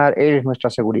abandonar, Él es nuestra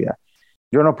seguridad.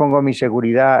 Yo no pongo mi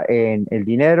seguridad en el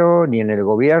dinero ni en el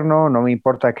gobierno, no me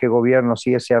importa qué gobierno,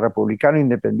 si sea republicano,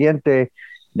 independiente,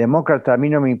 demócrata, a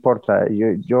mí no me importa.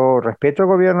 Yo respeto el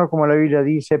gobierno como la Biblia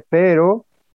dice,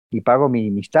 y pago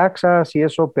mis taxas y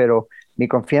eso, pero mi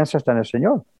confianza está en el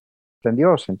Señor, en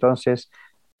Dios. Entonces,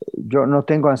 yo no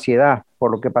tengo ansiedad por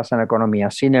lo que pasa en la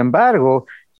economía. Sin embargo,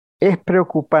 es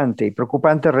preocupante, y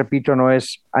preocupante, repito, no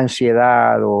es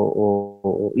ansiedad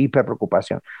o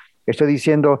hiperpreocupación. Estoy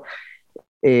diciendo,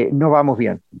 no vamos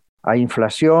bien. Hay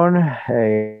inflación,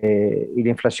 y la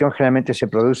inflación generalmente se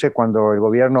produce cuando el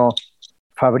gobierno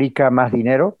fabrica más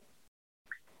dinero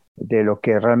de lo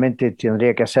que realmente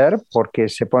tendría que hacer, porque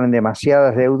se ponen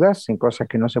demasiadas deudas en cosas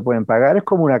que no se pueden pagar. Es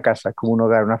como una casa, como un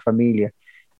hogar, una familia,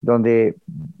 donde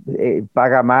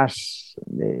paga más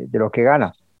de lo que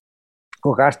gana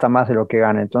o gasta más de lo que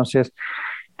gana. Entonces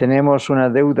tenemos una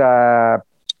deuda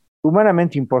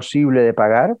humanamente imposible de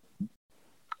pagar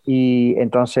y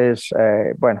entonces,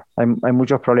 hay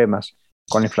muchos problemas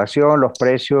con la inflación, los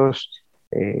precios,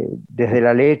 desde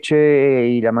la leche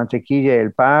y la mantequilla y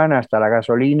el pan hasta la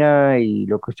gasolina y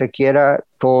lo que usted quiera,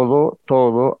 todo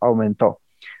aumentó.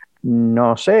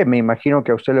 No sé, me imagino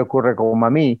que a usted le ocurre como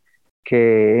a mí,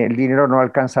 que el dinero no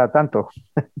alcanza tanto.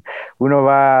 Uno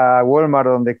va a Walmart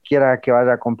donde quiera que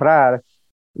vaya a comprar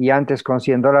y antes con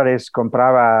 $100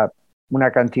 compraba una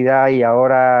cantidad y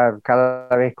ahora cada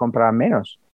vez compran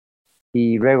menos.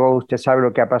 Y luego usted sabe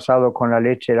lo que ha pasado con la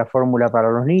leche, la fórmula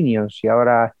para los niños, y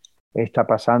ahora está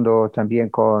pasando también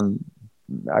con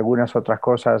algunas otras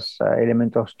cosas,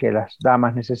 elementos que las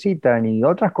damas necesitan y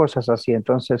otras cosas así.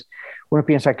 Entonces uno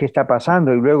piensa qué está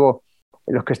pasando, y luego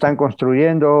los que están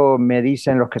construyendo me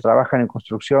dicen, los que trabajan en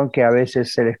construcción, que a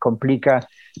veces se les complica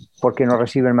porque no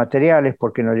reciben materiales,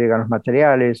 porque no llegan los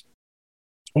materiales.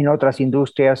 En otras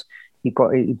industrias y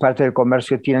parte del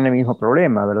comercio tienen el mismo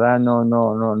problema, ¿verdad?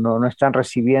 No están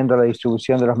recibiendo la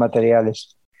distribución de los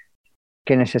materiales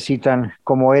que necesitan,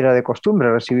 como era de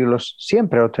costumbre, recibirlos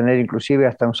siempre o tener inclusive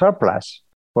hasta un surplus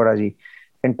por allí.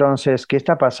 Entonces, ¿qué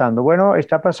está pasando? Bueno,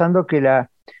 está pasando que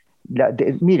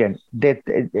miren,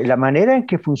 la manera en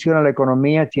que funciona la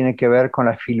economía tiene que ver con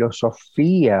la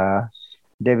filosofía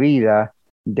de vida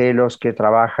de los que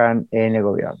trabajan en el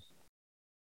gobierno.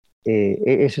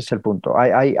 Ese es el punto.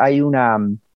 Hay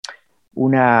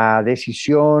una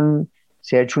decisión,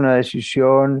 se ha hecho una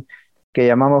decisión que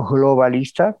llamamos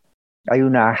globalista. Hay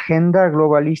una agenda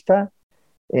globalista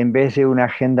en vez de una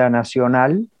agenda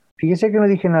nacional. Fíjese que no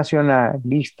dije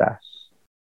nacionalista.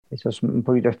 Eso es un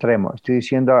poquito extremo. Estoy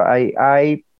diciendo,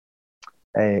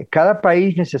 cada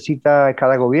país necesita,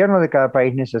 cada gobierno de cada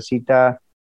país necesita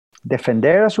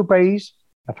defender a su país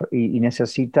y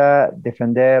necesita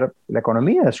defender la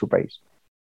economía de su país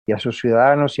y a sus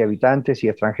ciudadanos y habitantes y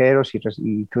extranjeros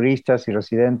y turistas y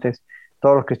residentes,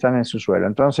 todos los que están en su suelo.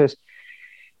 Entonces,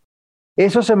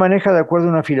 eso se maneja de acuerdo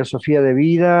a una filosofía de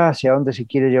vida, hacia dónde se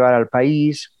quiere llevar al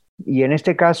país, y en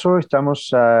este caso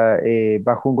estamos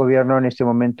bajo un gobierno en este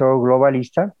momento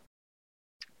globalista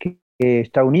que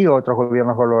está unido a otros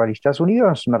gobiernos globalistas.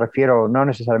 Unidos me refiero no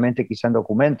necesariamente quizá en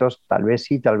documentos, tal vez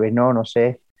sí, tal vez no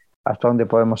sé hasta dónde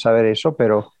podemos saber eso,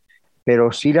 pero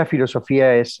sí la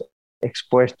filosofía es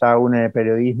expuesta aún en el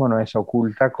periodismo, no es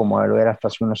oculta como lo era hasta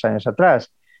hace unos años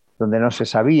atrás, donde no se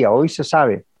sabía. Hoy se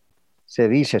sabe, se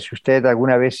dice. Si usted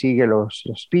alguna vez sigue los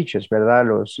speeches, ¿verdad?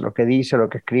 Lo que dice, lo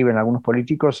que escriben algunos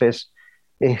políticos, es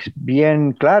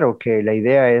bien claro que la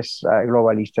idea es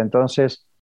globalista. Entonces,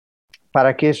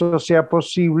 para que eso sea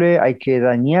posible, hay que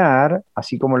dañar,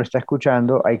 así como lo está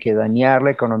escuchando, hay que dañar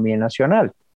la economía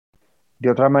nacional. De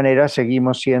otra manera,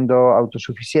 seguimos siendo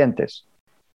autosuficientes.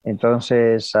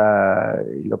 Entonces,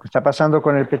 lo que está pasando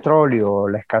con el petróleo,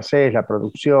 la escasez, la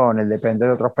producción, el depender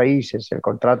de otros países, el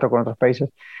contrato con otros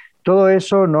países, todo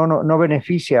eso no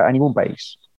beneficia a ningún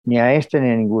país, ni a este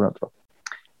ni a ningún otro.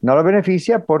 No lo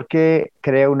beneficia porque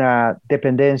crea una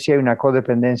dependencia y una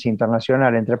codependencia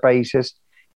internacional entre países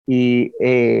y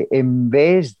en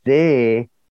vez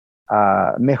de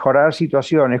mejorar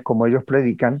situaciones como ellos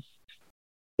predican,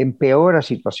 empeora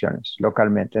situaciones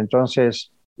localmente.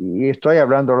 Entonces, y estoy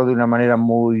hablándolo de una manera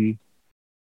muy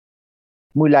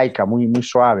laica, muy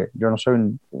suave. Yo no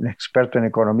soy un experto en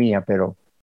economía, pero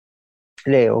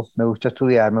leo, me gusta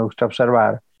estudiar, me gusta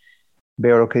observar,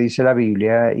 veo lo que dice la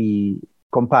Biblia y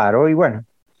comparo. Y bueno,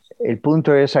 el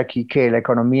punto es aquí que la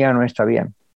economía no está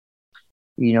bien.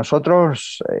 Y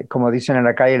nosotros, como dicen en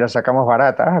la calle, la sacamos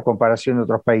barata a comparación de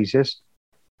otros países,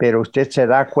 pero usted se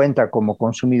da cuenta como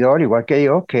consumidor, igual que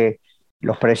yo, que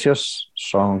los precios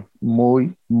son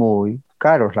muy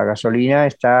caros. La gasolina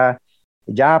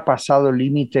ya ha pasado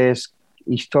límites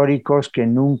históricos que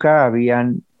nunca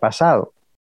habían pasado.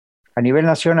 A nivel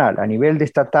nacional, a nivel de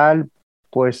estatal,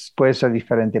 pues puede ser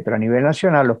diferente, pero a nivel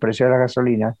nacional los precios de la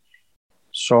gasolina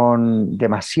son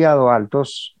demasiado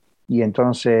altos y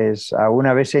entonces aún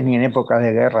a veces ni en épocas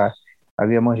de guerra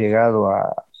habíamos llegado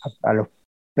a los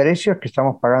precios que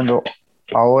estamos pagando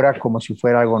ahora como si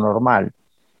fuera algo normal.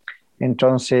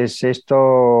 Entonces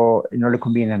esto no le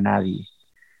conviene a nadie,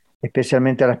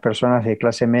 especialmente a las personas de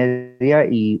clase media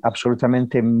y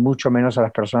absolutamente mucho menos a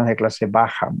las personas de clase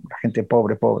baja, la gente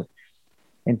pobre.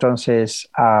 Entonces,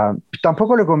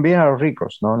 tampoco le conviene a los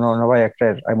ricos, no vaya a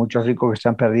creer. Hay muchos ricos que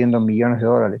están perdiendo millones de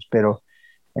dólares, pero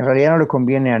en realidad no le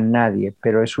conviene a nadie.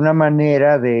 Pero es una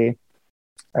manera de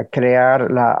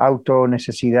crear la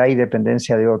autonecesidad y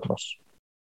dependencia de otros.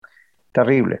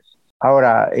 Terrible.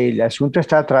 Ahora, el asunto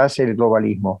está atrás del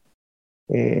globalismo.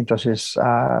 Entonces,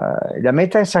 la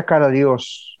meta es sacar a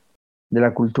Dios de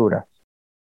la cultura.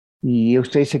 Y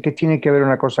usted dice, ¿qué tiene que ver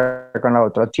una cosa con la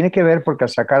otra? Tiene que ver porque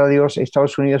al sacar a Dios,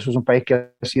 Estados Unidos es un país que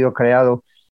ha sido creado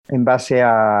en base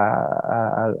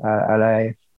a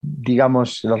la,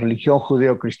 digamos, la religión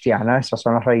judeo-cristiana, esas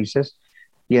son las raíces.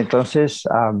 Y entonces,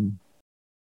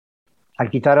 al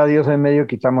quitar a Dios del medio,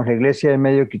 quitamos la iglesia del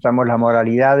medio, quitamos la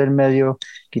moralidad del medio,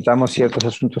 quitamos ciertos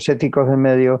asuntos éticos del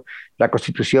medio. La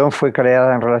Constitución fue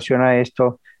creada en relación a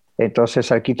esto.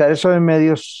 Entonces, al quitar eso del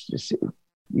medio,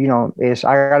 es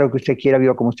haga lo que usted quiera,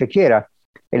 viva como usted quiera.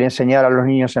 El enseñar a los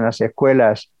niños en las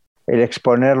escuelas, el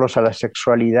exponerlos a la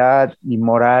sexualidad y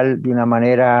moral de una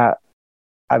manera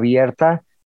abierta.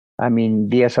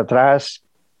 Días atrás,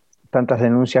 tantas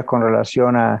denuncias con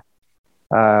relación a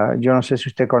yo no sé si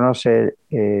usted conoce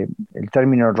el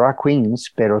término drag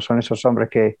queens, pero son esos hombres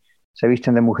que se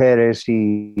visten de mujeres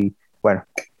y, bueno,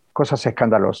 cosas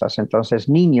escandalosas. Entonces,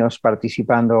 niños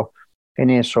participando en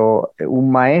eso, un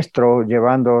maestro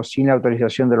llevando sin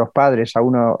autorización de los padres a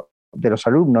uno de los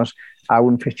alumnos a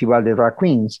un festival de drag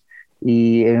queens,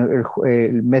 y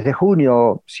el mes de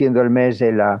junio siendo el mes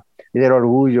del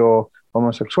orgullo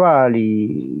homosexual,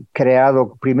 y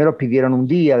primero pidieron un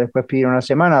día, después pidieron una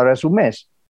semana, ahora es un mes,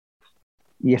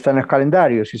 y están en los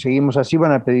calendarios. Si seguimos así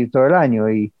van a pedir todo el año,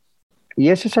 y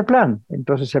ese es el plan.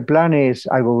 Entonces el plan es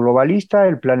algo globalista,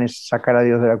 el plan es sacar a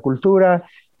Dios de la cultura,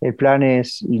 el plan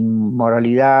es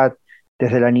inmoralidad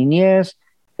desde la niñez.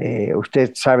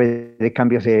 Usted sabe de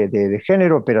cambios de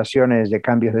género, operaciones de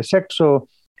cambios de sexo.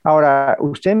 Ahora,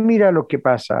 usted mira lo que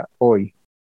pasa hoy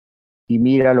y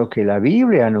mira lo que la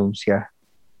Biblia anuncia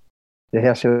desde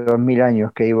hace 2000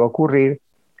 años que iba a ocurrir,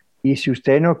 y si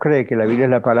usted no cree que la Biblia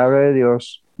es la palabra de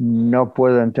Dios, no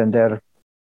puedo entender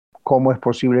cómo es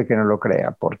posible que no lo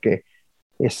crea, porque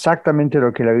exactamente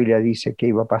lo que la Biblia dice que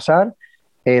iba a pasar,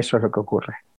 eso es lo que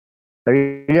ocurre. La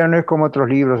Biblia no es como otros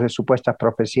libros de supuestas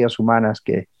profecías humanas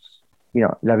que,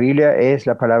 la Biblia es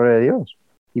la palabra de Dios.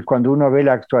 Y cuando uno ve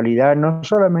la actualidad, no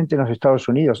solamente en los Estados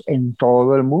Unidos, en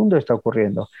todo el mundo está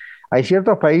ocurriendo. Hay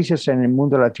ciertos países en el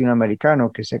mundo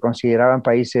latinoamericano que se consideraban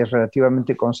países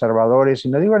relativamente conservadores, y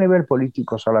no digo a nivel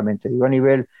político solamente, digo a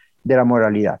nivel de la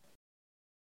moralidad,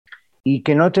 y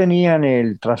que no tenían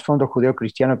el trasfondo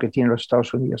judeo-cristiano que tienen los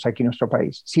Estados Unidos, aquí en nuestro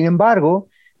país. Sin embargo,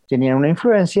 tenían una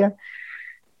influencia,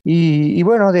 y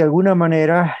bueno, de alguna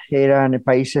manera eran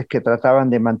países que trataban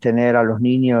de mantener a los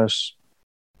niños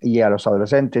y a los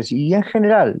adolescentes, y en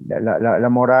general, la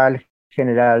moral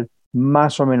general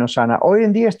más o menos sana. Hoy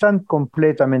en día están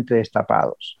completamente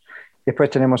destapados. Después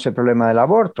tenemos el problema del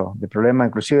aborto, el problema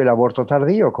inclusive del aborto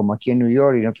tardío, como aquí en New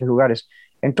York y en otros lugares.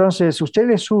 Entonces, usted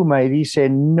le suma y dice,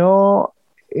 no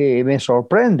me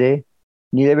sorprende,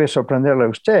 ni debe sorprenderle a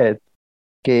usted,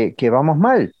 que vamos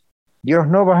mal. Dios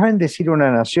no va a bendecir una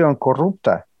nación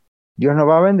corrupta. Dios no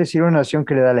va a bendecir una nación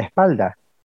que le da la espalda.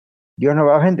 Dios no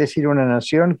va a bendecir una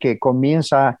nación que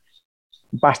comienza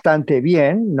bastante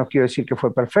bien. No quiero decir que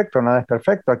fue perfecto, nada es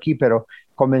perfecto aquí, pero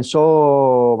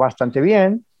comenzó bastante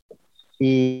bien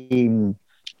y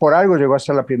por algo llegó a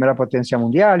ser la primera potencia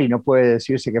mundial, y no puede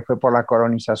decirse que fue por la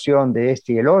colonización de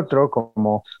este y el otro,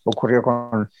 como ocurrió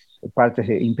con partes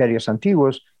de imperios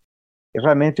antiguos.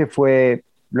 Realmente fue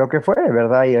lo que fue,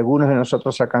 ¿verdad? Y algunos de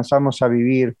nosotros alcanzamos a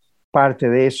vivir parte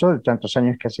de eso, de tantos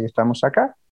años que hace que estamos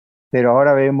acá, pero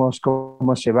ahora vemos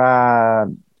cómo se va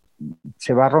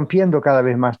rompiendo cada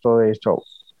vez más todo esto.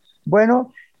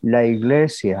 Bueno, la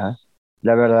iglesia,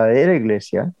 la verdadera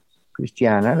iglesia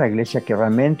cristiana, la iglesia que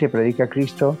realmente predica a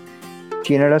Cristo,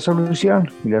 tiene la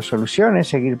solución, y la solución es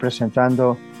seguir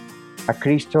presentando a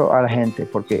Cristo a la gente,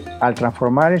 porque al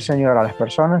transformar el Señor a las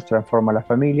personas, transforma a las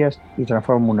familias y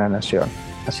transforma una nación.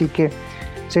 Así que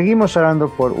seguimos orando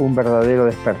por un verdadero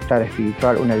despertar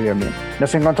espiritual, un avivamiento.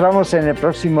 Nos encontramos en el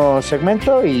próximo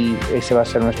segmento, y ese va a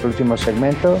ser nuestro último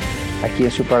segmento aquí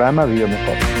en su programa Viva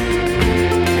Mejor.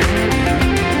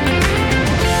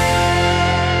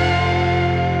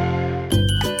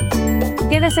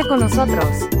 Quédese con nosotros.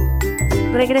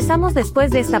 Regresamos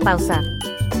después de esta pausa.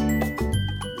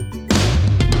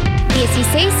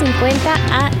 1650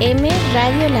 AM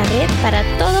Radio La Red para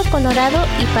todo Colorado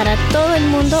y para todo el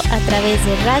mundo a través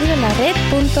de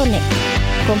radiolared.net,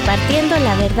 compartiendo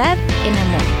la verdad en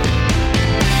amor.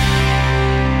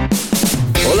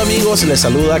 Hola amigos, les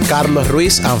saluda Carlos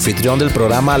Ruiz, anfitrión del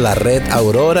programa La Red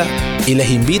Aurora, y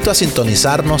les invito a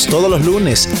sintonizarnos todos los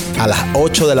lunes a las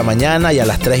 8 de la mañana y a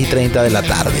las 3:30 de la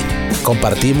tarde.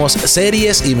 Compartimos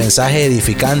series y mensajes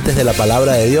edificantes de la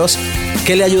palabra de Dios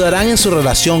que le ayudarán en su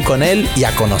relación con Él y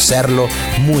a conocerlo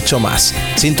mucho más.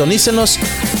 Sintonícenos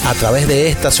a través de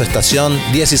esta su estación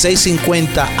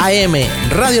 1650 AM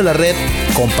Radio La Red,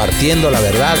 compartiendo la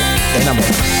verdad en amor.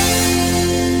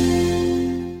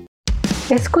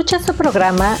 Escucha su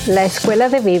programa La Escuela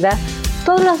de Vida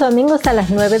todos los domingos a las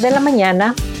 9 de la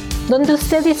mañana, donde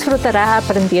usted disfrutará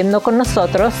aprendiendo con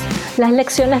nosotros las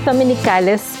lecciones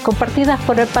dominicales compartidas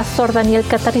por el pastor Daniel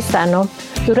Catarizano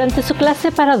durante su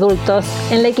clase para adultos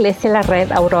en la Iglesia La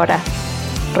Red Aurora.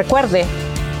 Recuerde,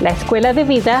 La Escuela de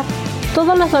Vida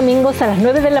todos los domingos a las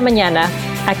 9 de la mañana,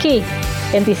 aquí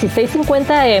en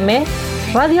 1650 AM,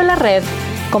 Radio La Red,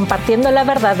 compartiendo la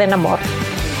verdad en amor.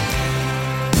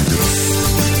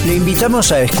 Le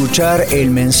invitamos a escuchar El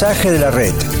Mensaje de la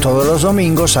Red todos los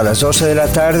domingos a las 12 de la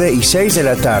tarde y 6 de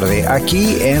la tarde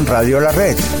aquí en Radio La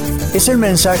Red. Es el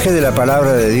mensaje de la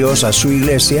palabra de Dios a su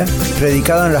iglesia,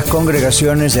 predicado en las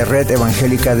congregaciones de Red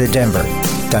Evangélica de Denver.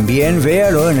 También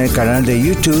véalo en el canal de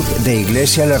YouTube de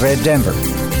Iglesia La Red Denver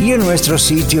y en nuestro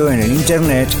sitio en el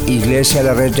internet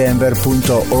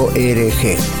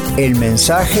iglesialareddenver.org. El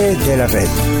Mensaje de la Red.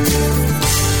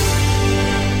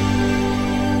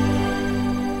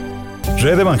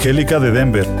 Red Evangélica de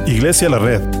Denver, Iglesia La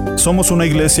Red. Somos una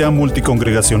iglesia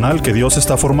multicongregacional que Dios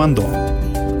está formando.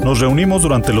 Nos reunimos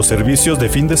durante los servicios de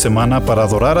fin de semana para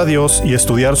adorar a Dios y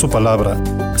estudiar su palabra.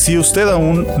 Si usted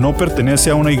aún no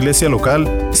pertenece a una iglesia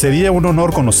local, sería un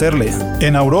honor conocerle.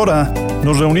 En Aurora,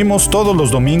 nos reunimos todos los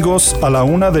domingos a la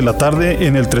 1 de la tarde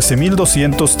en el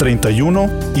 13231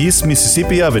 East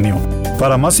Mississippi Avenue.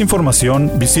 Para más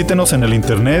información, visítenos en el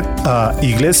internet a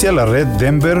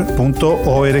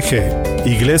iglesialareddenver.org.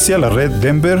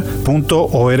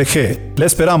 iglesialareddenver.org. ¡Le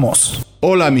esperamos!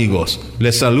 Hola amigos,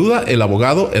 les saluda el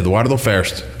abogado Eduardo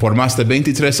First. Por más de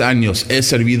 23 años he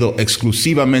servido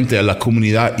exclusivamente a la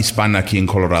comunidad hispana aquí en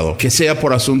Colorado. Que sea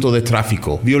por asunto de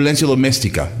tráfico, violencia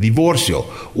doméstica, divorcio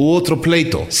u otro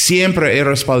pleito, siempre he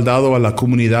respaldado a la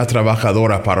comunidad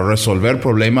trabajadora para resolver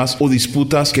problemas o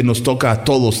disputas que nos toca a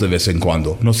todos de vez en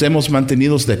cuando. Nos hemos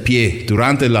mantenido de pie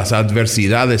durante las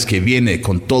adversidades que viene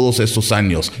con todos estos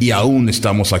años y aún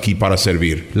estamos aquí para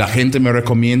servir. La gente me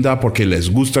recomienda porque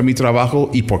les gusta mi trabajo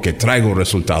y porque traigo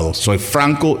resultados. Soy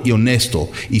franco y honesto,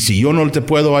 y si yo no te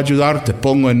puedo ayudar, te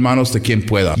pongo en manos de quien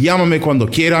pueda. Llámame cuando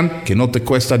quieran, que no te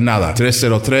cuesta nada.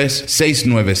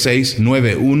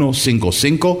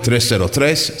 303-696-9155,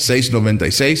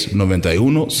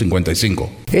 303-696-9155.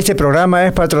 Este programa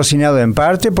es patrocinado en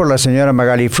parte por la señora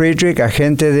Magali Friedrich,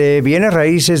 agente de bienes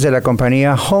raíces de la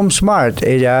compañía HomeSmart.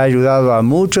 Ella ha ayudado a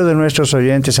muchos de nuestros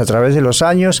oyentes a través de los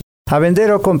años a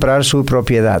vender o comprar su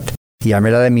propiedad.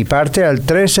 Llámela de mi parte al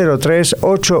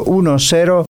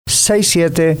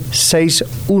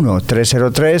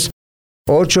 303-810-6761.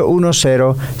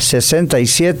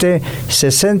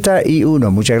 303-810-6761.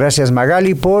 Muchas gracias,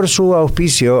 Magali, por su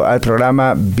auspicio al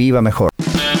programa Viva Mejor.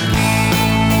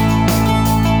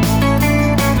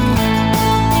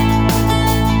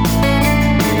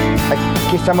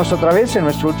 Aquí estamos otra vez en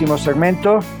nuestro último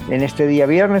segmento, en este día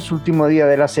viernes, último día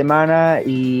de la semana,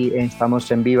 y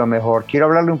estamos en Viva Mejor. Quiero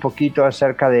hablarle un poquito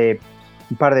acerca de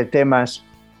un par de temas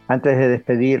antes de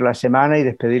despedir la semana y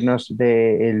despedirnos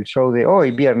del show de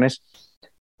hoy, viernes.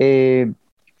 Y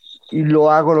lo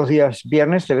hago los días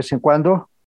viernes de vez en cuando,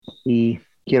 y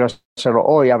quiero hacerlo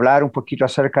hoy, hablar un poquito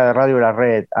acerca de Radio La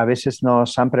Red. A veces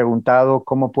nos han preguntado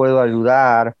cómo puedo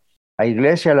ayudar a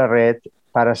Iglesia La Red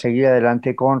para seguir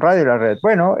adelante con Radio La Red.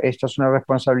 Bueno, esta es una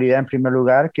responsabilidad en primer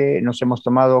lugar que nos hemos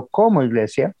tomado como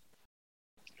iglesia.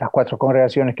 Las 4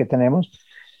 congregaciones que tenemos,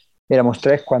 éramos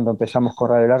 3 cuando empezamos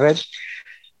con Radio La Red.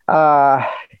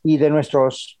 Y de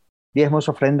nuestros diezmos,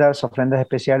 ofrendas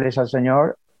especiales al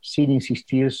Señor, sin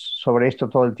insistir sobre esto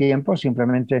todo el tiempo,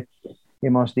 simplemente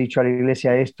hemos dicho a la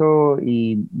iglesia esto,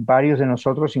 y varios de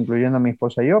nosotros, incluyendo a mi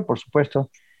esposa y yo, por supuesto,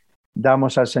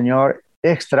 damos al Señor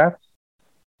extra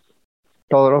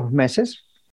todos los meses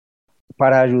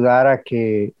para ayudar a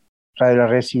que Radio La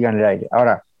Red siga en el aire.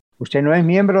 Ahora, usted no es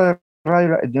miembro de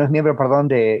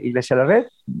de Iglesia La Red.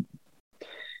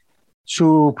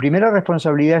 Su primera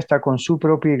responsabilidad está con su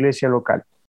propia iglesia local,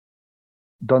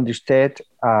 donde usted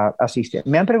asiste.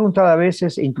 Me han preguntado a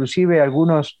veces, inclusive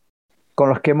algunos con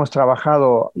los que hemos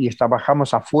trabajado y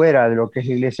trabajamos afuera de lo que es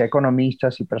la iglesia,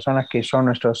 economistas y personas que son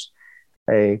nuestros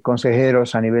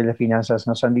consejeros a nivel de finanzas,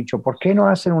 nos han dicho, ¿por qué no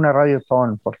hacen una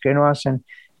radiothon? ¿Por qué nos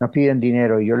piden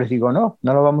dinero? Y yo les digo, no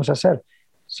lo vamos a hacer.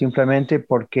 Simplemente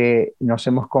porque nos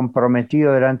hemos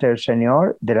comprometido delante del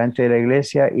Señor, delante de la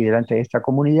iglesia y delante de esta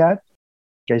comunidad,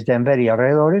 que es Denver y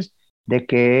alrededores, de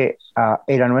que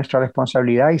era nuestra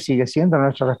responsabilidad y sigue siendo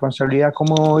nuestra responsabilidad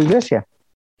como iglesia.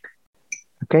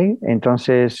 ¿Ok?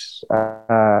 Entonces,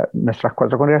 nuestras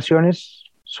 4 congregaciones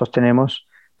sostenemos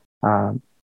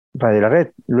Radio La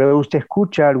Red. Luego usted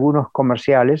escucha algunos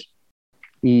comerciales,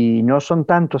 y no son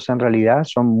tantos en realidad,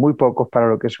 son muy pocos para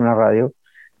lo que es una radio,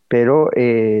 pero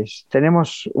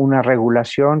tenemos una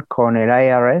regulación con el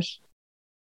IRS,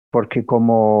 porque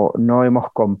como no hemos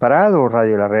comprado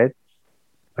Radio La Red,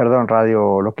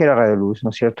 lo que era Radio Luz,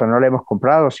 ¿no es cierto? No la hemos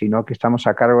comprado, sino que estamos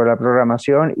a cargo de la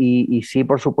programación, y sí,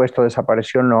 por supuesto,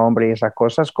 desapareció el nombre y esas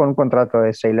cosas con un contrato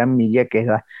de Ceylan Mille, que es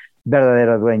la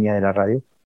verdadera dueña de la radio.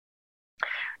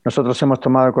 Nosotros hemos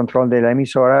tomado el control de la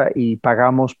emisora y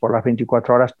pagamos por las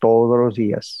 24 horas todos los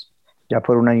días, ya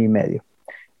por 1 año y medio.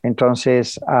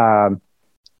 Entonces,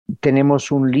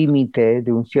 tenemos un límite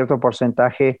de un cierto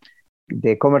porcentaje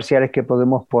de comerciales que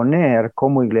podemos poner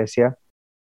como iglesia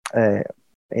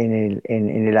en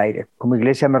el aire. Como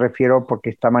iglesia me refiero porque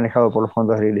está manejado por los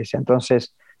fondos de la iglesia.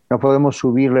 Entonces, no podemos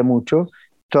subirle mucho.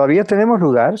 Todavía tenemos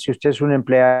lugar. Si usted es un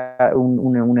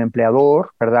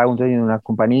empleador, ¿verdad? Un dueño de una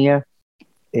compañía,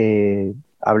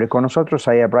 hable con nosotros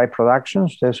ahí a Bright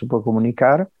Productions. Usted se puede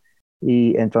comunicar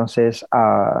y entonces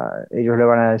ellos le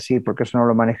van a decir, porque eso no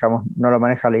lo manejamos, no lo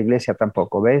maneja la iglesia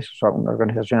tampoco, ¿ves? Es una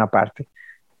organización aparte.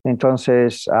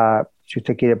 Entonces, si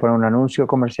usted quiere poner un anuncio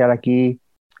comercial aquí,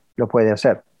 lo puede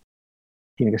hacer.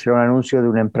 Tiene que ser un anuncio de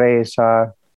una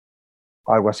empresa,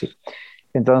 algo así.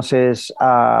 Entonces,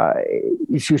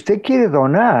 y si usted quiere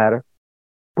donar,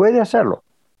 puede hacerlo.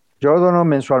 Yo dono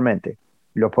mensualmente.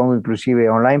 Lo pongo inclusive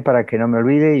online para que no me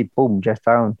olvide y ¡pum! Ya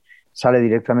está, sale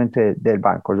directamente del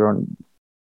banco. Yo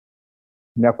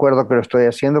me acuerdo que lo estoy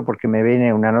haciendo porque me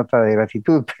viene una nota de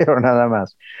gratitud, pero nada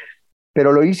más.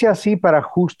 Pero lo hice así para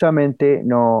justamente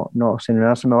no se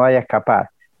me vaya a escapar.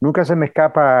 Nunca se me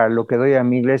escapa lo que doy a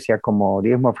mi iglesia como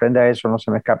diezmo, ofrenda, eso no se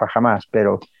me escapa jamás,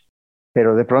 pero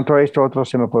de pronto esto otro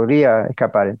se me podría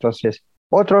escapar. Entonces,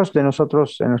 otros de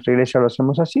nosotros en nuestra iglesia lo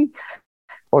hacemos así.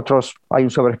 Otros, hay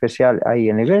un sobre especial ahí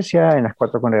en la iglesia, en las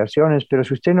 4 congregaciones, pero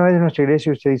si usted no es de nuestra iglesia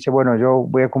y usted dice, bueno, yo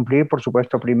voy a cumplir, por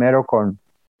supuesto, primero con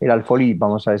el alfolí,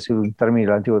 vamos a decir un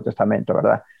término del Antiguo Testamento,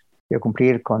 ¿verdad? Voy a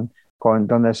cumplir con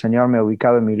donde el Señor me ha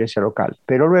ubicado en mi iglesia local.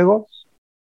 Pero luego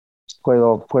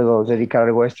puedo dedicar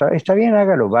algo extra. Está bien,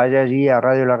 hágalo. Vaya allí a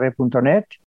radiolared.net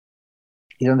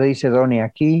y donde dice done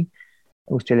aquí,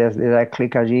 usted le da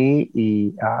clic allí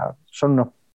y son unos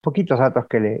poquitos datos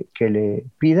que le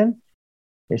piden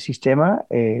el sistema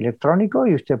electrónico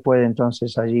y usted puede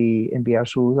entonces allí enviar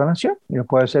su donación. Y lo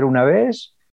puede hacer una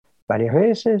vez, varias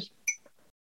veces,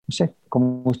 no sé,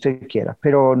 como usted quiera.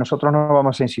 Pero nosotros no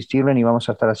vamos a insistirle ni vamos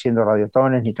a estar haciendo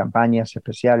radiotones ni campañas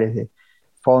especiales de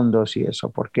fondos y eso,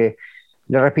 porque,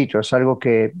 le repito, es algo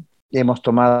que hemos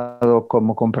tomado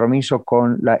como compromiso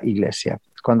con la iglesia.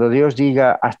 Cuando Dios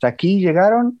diga, hasta aquí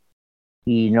llegaron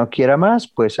y no quiera más,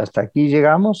 pues hasta aquí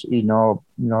llegamos y no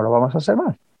lo vamos a hacer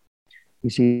más. Y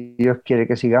si Dios quiere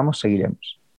que sigamos,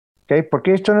 seguiremos. ¿Okay?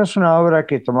 Porque esto no es una obra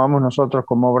que tomamos nosotros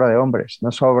como obra de hombres, no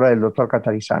es obra del doctor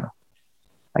Catarizano.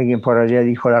 Alguien por allá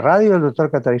dijo, la radio del doctor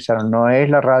Catarizano. No es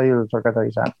la radio del doctor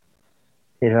Catarizano,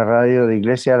 es la radio de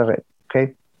Iglesia La Red.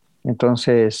 ¿Okay?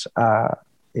 Entonces,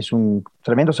 es un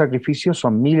tremendo sacrificio,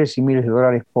 son miles y miles de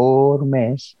dólares por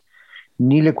mes,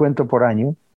 ni le cuento por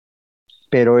año,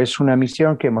 pero es una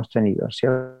misión que hemos tenido,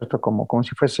 ¿cierto? Como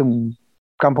si fuese un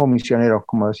campo misionero,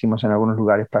 como decimos en algunos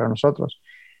lugares para nosotros.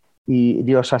 Y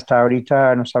Dios hasta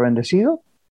ahorita nos ha bendecido,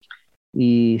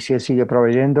 y si Él sigue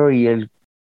proveyendo y Él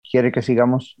quiere que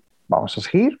sigamos, vamos a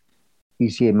seguir, y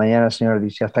si mañana el Señor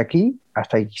dice hasta aquí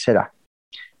será.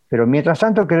 Pero mientras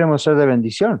tanto queremos ser de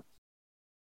bendición,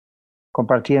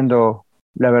 compartiendo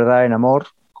la verdad en amor,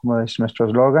 como es nuestro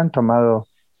eslogan, tomado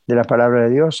de la palabra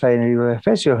de Dios ahí en el libro de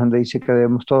Efesios, donde dice que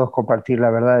debemos todos compartir la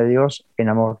verdad de Dios en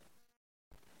amor.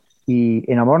 Y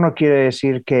en amor no quiere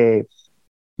decir que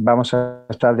vamos a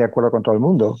estar de acuerdo con todo el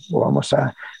mundo, o vamos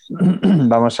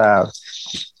a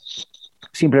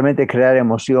simplemente crear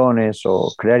emociones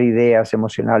o crear ideas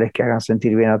emocionales que hagan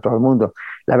sentir bien a todo el mundo.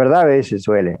 La verdad a veces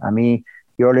duele. A mí,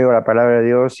 yo leo la palabra de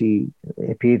Dios y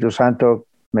el Espíritu Santo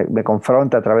me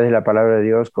confronta a través de la palabra de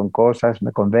Dios con cosas,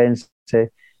 me convence,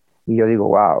 y yo digo,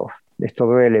 wow, esto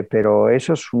duele, pero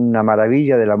eso es una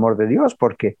maravilla del amor de Dios,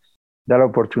 porque da la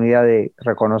oportunidad de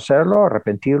reconocerlo,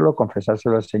 arrepentirlo,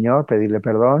 confesárselo al Señor, pedirle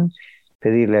perdón,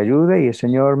 pedirle ayuda, y el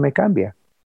Señor me cambia.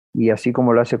 Y así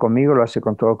como lo hace conmigo, lo hace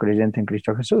con todo creyente en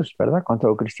Cristo Jesús, ¿verdad? Con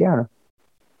todo cristiano.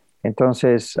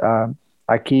 Entonces,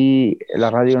 aquí la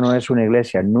radio no es una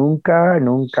iglesia. Nunca,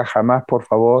 jamás, por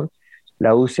favor,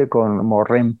 la use como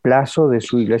reemplazo de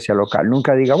su iglesia local.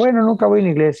 Nunca diga, bueno, nunca voy a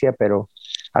una iglesia, pero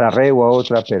a la red o a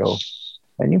otra, pero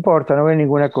no importa, no voy a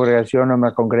ninguna congregación, no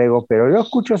me congrego, pero yo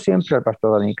escucho siempre al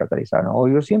pastor Daniel Catarizano, o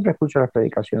yo siempre escucho las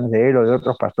predicaciones de él o de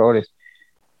otros pastores.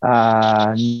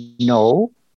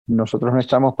 No, nosotros no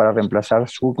estamos para reemplazar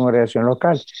su congregación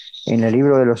local. En el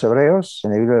libro de los Hebreos,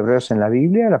 en la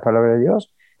Biblia, la palabra de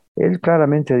Dios, Él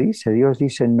claramente dice, Dios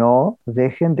dice, no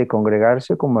dejen de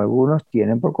congregarse como algunos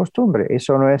tienen por costumbre.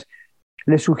 Eso no es,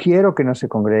 les sugiero que no se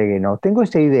congreguen, no, tengo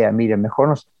esta idea, miren,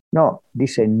 mejor no,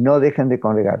 dice, no dejen de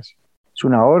congregarse. Es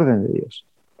una orden de Dios.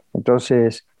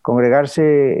 Entonces,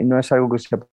 congregarse no es algo que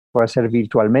se puede hacer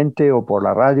virtualmente o por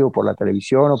la radio, o por la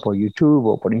televisión, o por YouTube,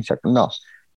 o por Instagram, no.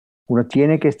 Uno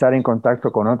tiene que estar en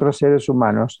contacto con otros seres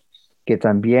humanos que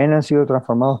también han sido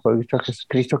transformados por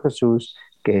Cristo Jesús,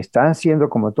 que están siendo,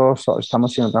 como todos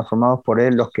estamos siendo transformados por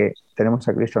Él, los que tenemos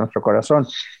a Cristo en nuestro corazón.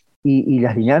 Y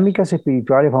las dinámicas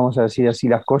espirituales, vamos a decir así,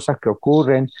 las cosas que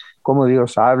ocurren, cómo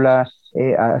Dios habla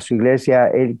a su iglesia,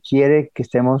 Él quiere que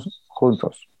estemos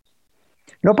juntos.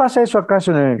 ¿No pasa eso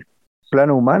acaso en el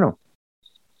plano humano?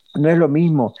 No es lo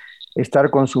mismo estar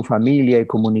con su familia y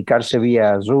comunicarse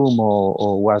vía Zoom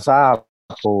o WhatsApp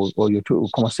o YouTube,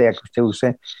 como sea que usted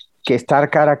use, que estar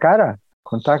cara a cara,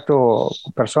 contacto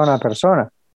persona a persona.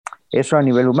 Eso a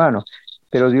nivel humano.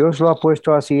 Pero Dios lo ha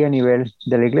puesto así a nivel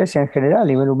de la iglesia en general, a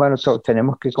nivel humano.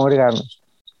 Tenemos que congregarnos,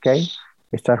 ¿okay?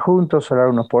 Estar juntos, orar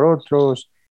unos por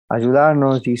otros,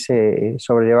 ayudarnos, dice,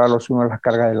 sobrellevar los unos las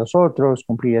cargas de los otros,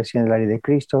 cumplir así en la ley de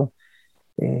Cristo,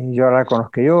 llorar con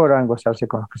los que lloran, gozarse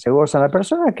con los que se gozan. La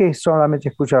persona que solamente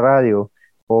escucha radio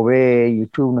o ve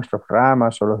YouTube, nuestros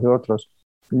programas o los de otros,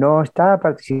 no está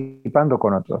participando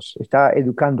con otros, está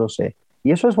educándose.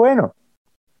 Y eso es bueno.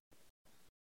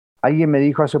 Alguien me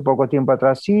dijo hace poco tiempo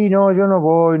atrás, sí, no, yo no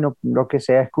voy, no, lo que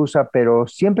sea excusa, pero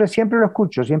siempre lo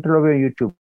escucho, siempre lo veo en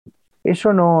YouTube.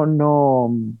 Eso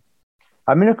no,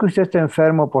 a menos que usted esté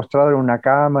enfermo, postrado en una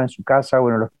cama, en su casa o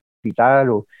en el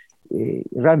hospital, o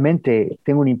realmente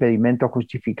tenga un impedimento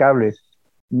justificable,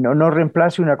 no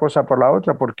reemplace una cosa por la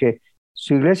otra, porque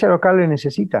su iglesia local le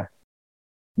necesita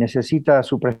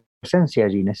su presencia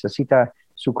allí, necesita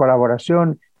su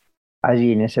colaboración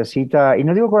allí, necesita, y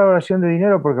no digo colaboración de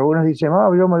dinero, porque algunos dicen,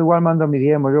 yo igual mando mi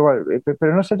diezmo,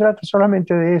 pero no se trata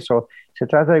solamente de eso, se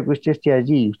trata de que usted esté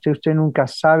allí. Usted nunca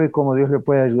sabe cómo Dios le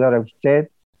puede ayudar a usted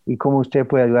y cómo usted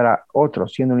puede ayudar a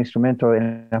otros, siendo un instrumento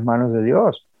en las manos de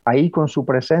Dios, ahí con su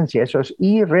presencia. Eso es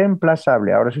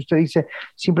irreemplazable. Ahora, si usted dice,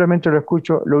 simplemente lo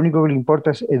escucho, lo único que le importa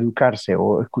es educarse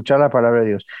o escuchar la palabra de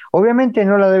Dios. Obviamente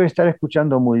no la debe estar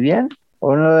escuchando muy bien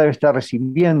o no la debe estar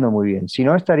recibiendo muy bien, si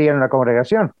no estaría en la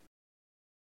congregación.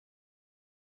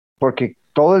 Porque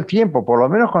todo el tiempo, por lo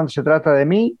menos cuando se trata de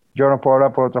mí, yo no puedo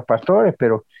hablar por otros pastores,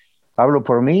 pero hablo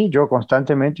por mí, yo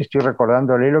constantemente estoy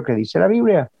recordándole lo que dice la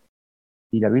Biblia.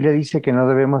 Y la Biblia dice que no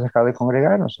debemos dejar de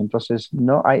congregarnos, entonces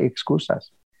no hay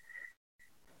excusas.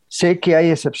 Sé que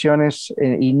hay excepciones,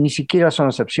 y ni siquiera son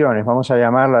excepciones, vamos a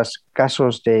llamarlas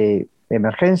casos de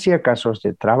emergencia, casos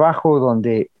de trabajo,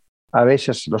 donde a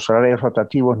veces los horarios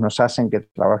rotativos nos hacen que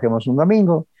trabajemos un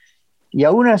domingo. Y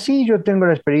aún así yo tengo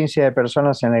la experiencia de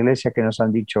personas en la iglesia que nos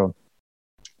han dicho,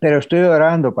 pero estoy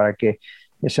orando para que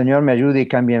el Señor me ayude y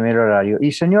cambie el horario. Y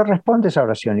el Señor responde esa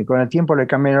oración y con el tiempo le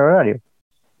cambia el horario.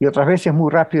 Y otras veces muy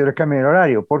rápido le cambia el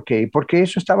horario. ¿Por qué? Porque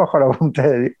eso está bajo la voluntad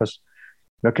de Dios.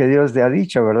 Lo que Dios le ha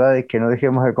dicho, ¿verdad? Es que no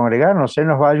dejemos de congregarnos. Él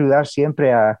nos va a ayudar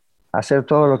siempre a hacer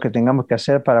todo lo que tengamos que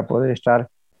hacer para poder estar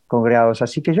congregados.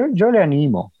 Así que yo le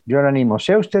animo.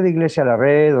 Sea usted de Iglesia La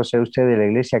Red o sea usted de la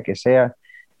iglesia que sea,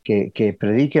 que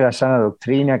predique la sana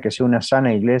doctrina, que sea una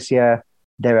sana iglesia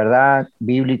de verdad,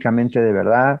 bíblicamente de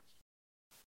verdad.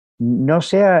 No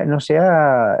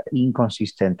sea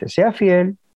inconsistente, sea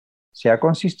fiel, sea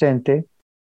consistente.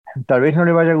 Tal vez no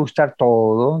le vaya a gustar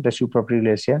todo de su propia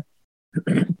iglesia,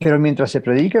 pero mientras se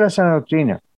predique la sana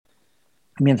doctrina,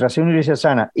 mientras sea una iglesia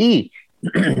sana y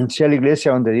sea la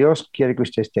iglesia donde Dios quiere que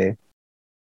usted esté,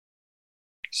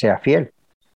 sea fiel.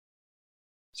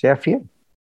 Sea fiel.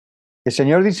 El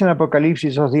Señor dice en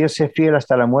Apocalipsis, esos días, sé fiel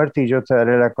hasta la muerte y yo te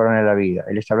daré la corona de la vida.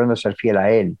 Él está hablando de ser fiel a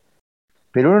Él.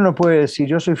 Pero uno no puede decir,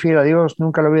 yo soy fiel a Dios,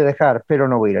 nunca lo voy a dejar, pero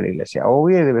no voy a ir a la iglesia. O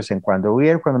voy a ir de vez en cuando, voy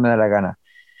a ir cuando me da la gana.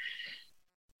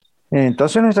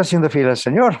 Entonces no está siendo fiel al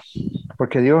Señor,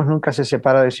 porque Dios nunca se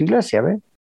separa de su iglesia, ¿ve?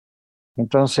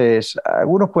 Entonces,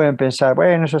 algunos pueden pensar,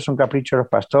 bueno, eso es un capricho de los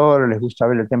pastores, les gusta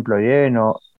ver el templo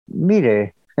lleno.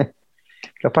 Mire,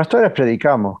 los pastores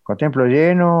predicamos con templo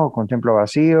lleno, con templo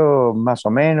vacío, más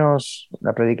o menos.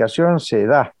 La predicación se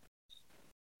da.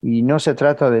 Y no se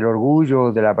trata del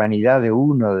orgullo, de la vanidad de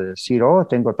uno, de decir,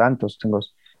 tengo tantos,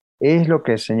 Es lo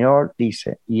que el Señor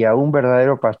dice. Y a un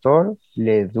verdadero pastor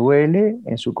le duele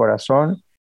en su corazón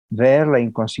ver la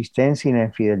inconsistencia y la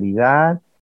infidelidad.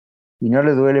 Y no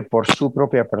le duele por su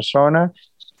propia persona,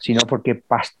 sino porque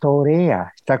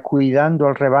pastorea, está cuidando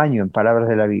al rebaño, en palabras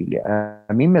de la Biblia.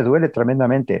 A mí me duele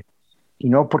tremendamente, y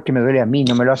no porque me duele a mí,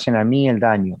 no me lo hacen a mí el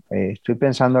daño. Estoy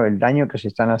pensando el daño que se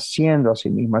están haciendo a sí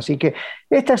mismos. Así que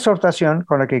esta exhortación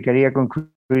con la que quería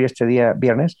concluir este día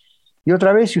viernes, y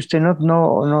otra vez, si usted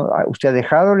usted ha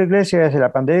dejado la iglesia desde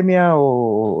la pandemia,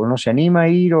 o no se anima a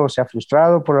ir, o se ha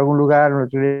frustrado por algún lugar,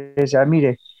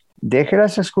 mire, deje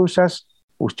las excusas,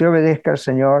 usted obedezca al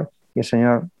Señor, y el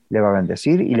Señor le va a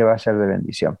bendecir y le va a ser de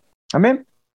bendición. Amén.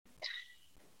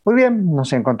 Muy bien,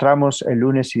 nos encontramos el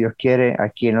lunes, si Dios quiere,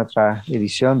 aquí en otra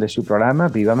edición de su programa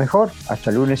Viva Mejor. Hasta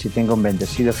el lunes y tenga un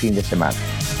bendecido fin de semana.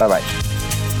 Bye bye.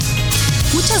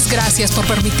 Muchas gracias por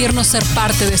permitirnos ser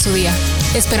parte de su día.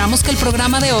 Esperamos que el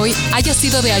programa de hoy haya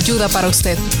sido de ayuda para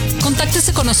usted.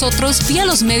 Contáctese con nosotros vía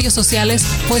los medios sociales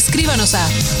o escríbanos a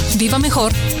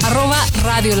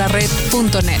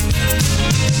vivamejor@radiolared.net.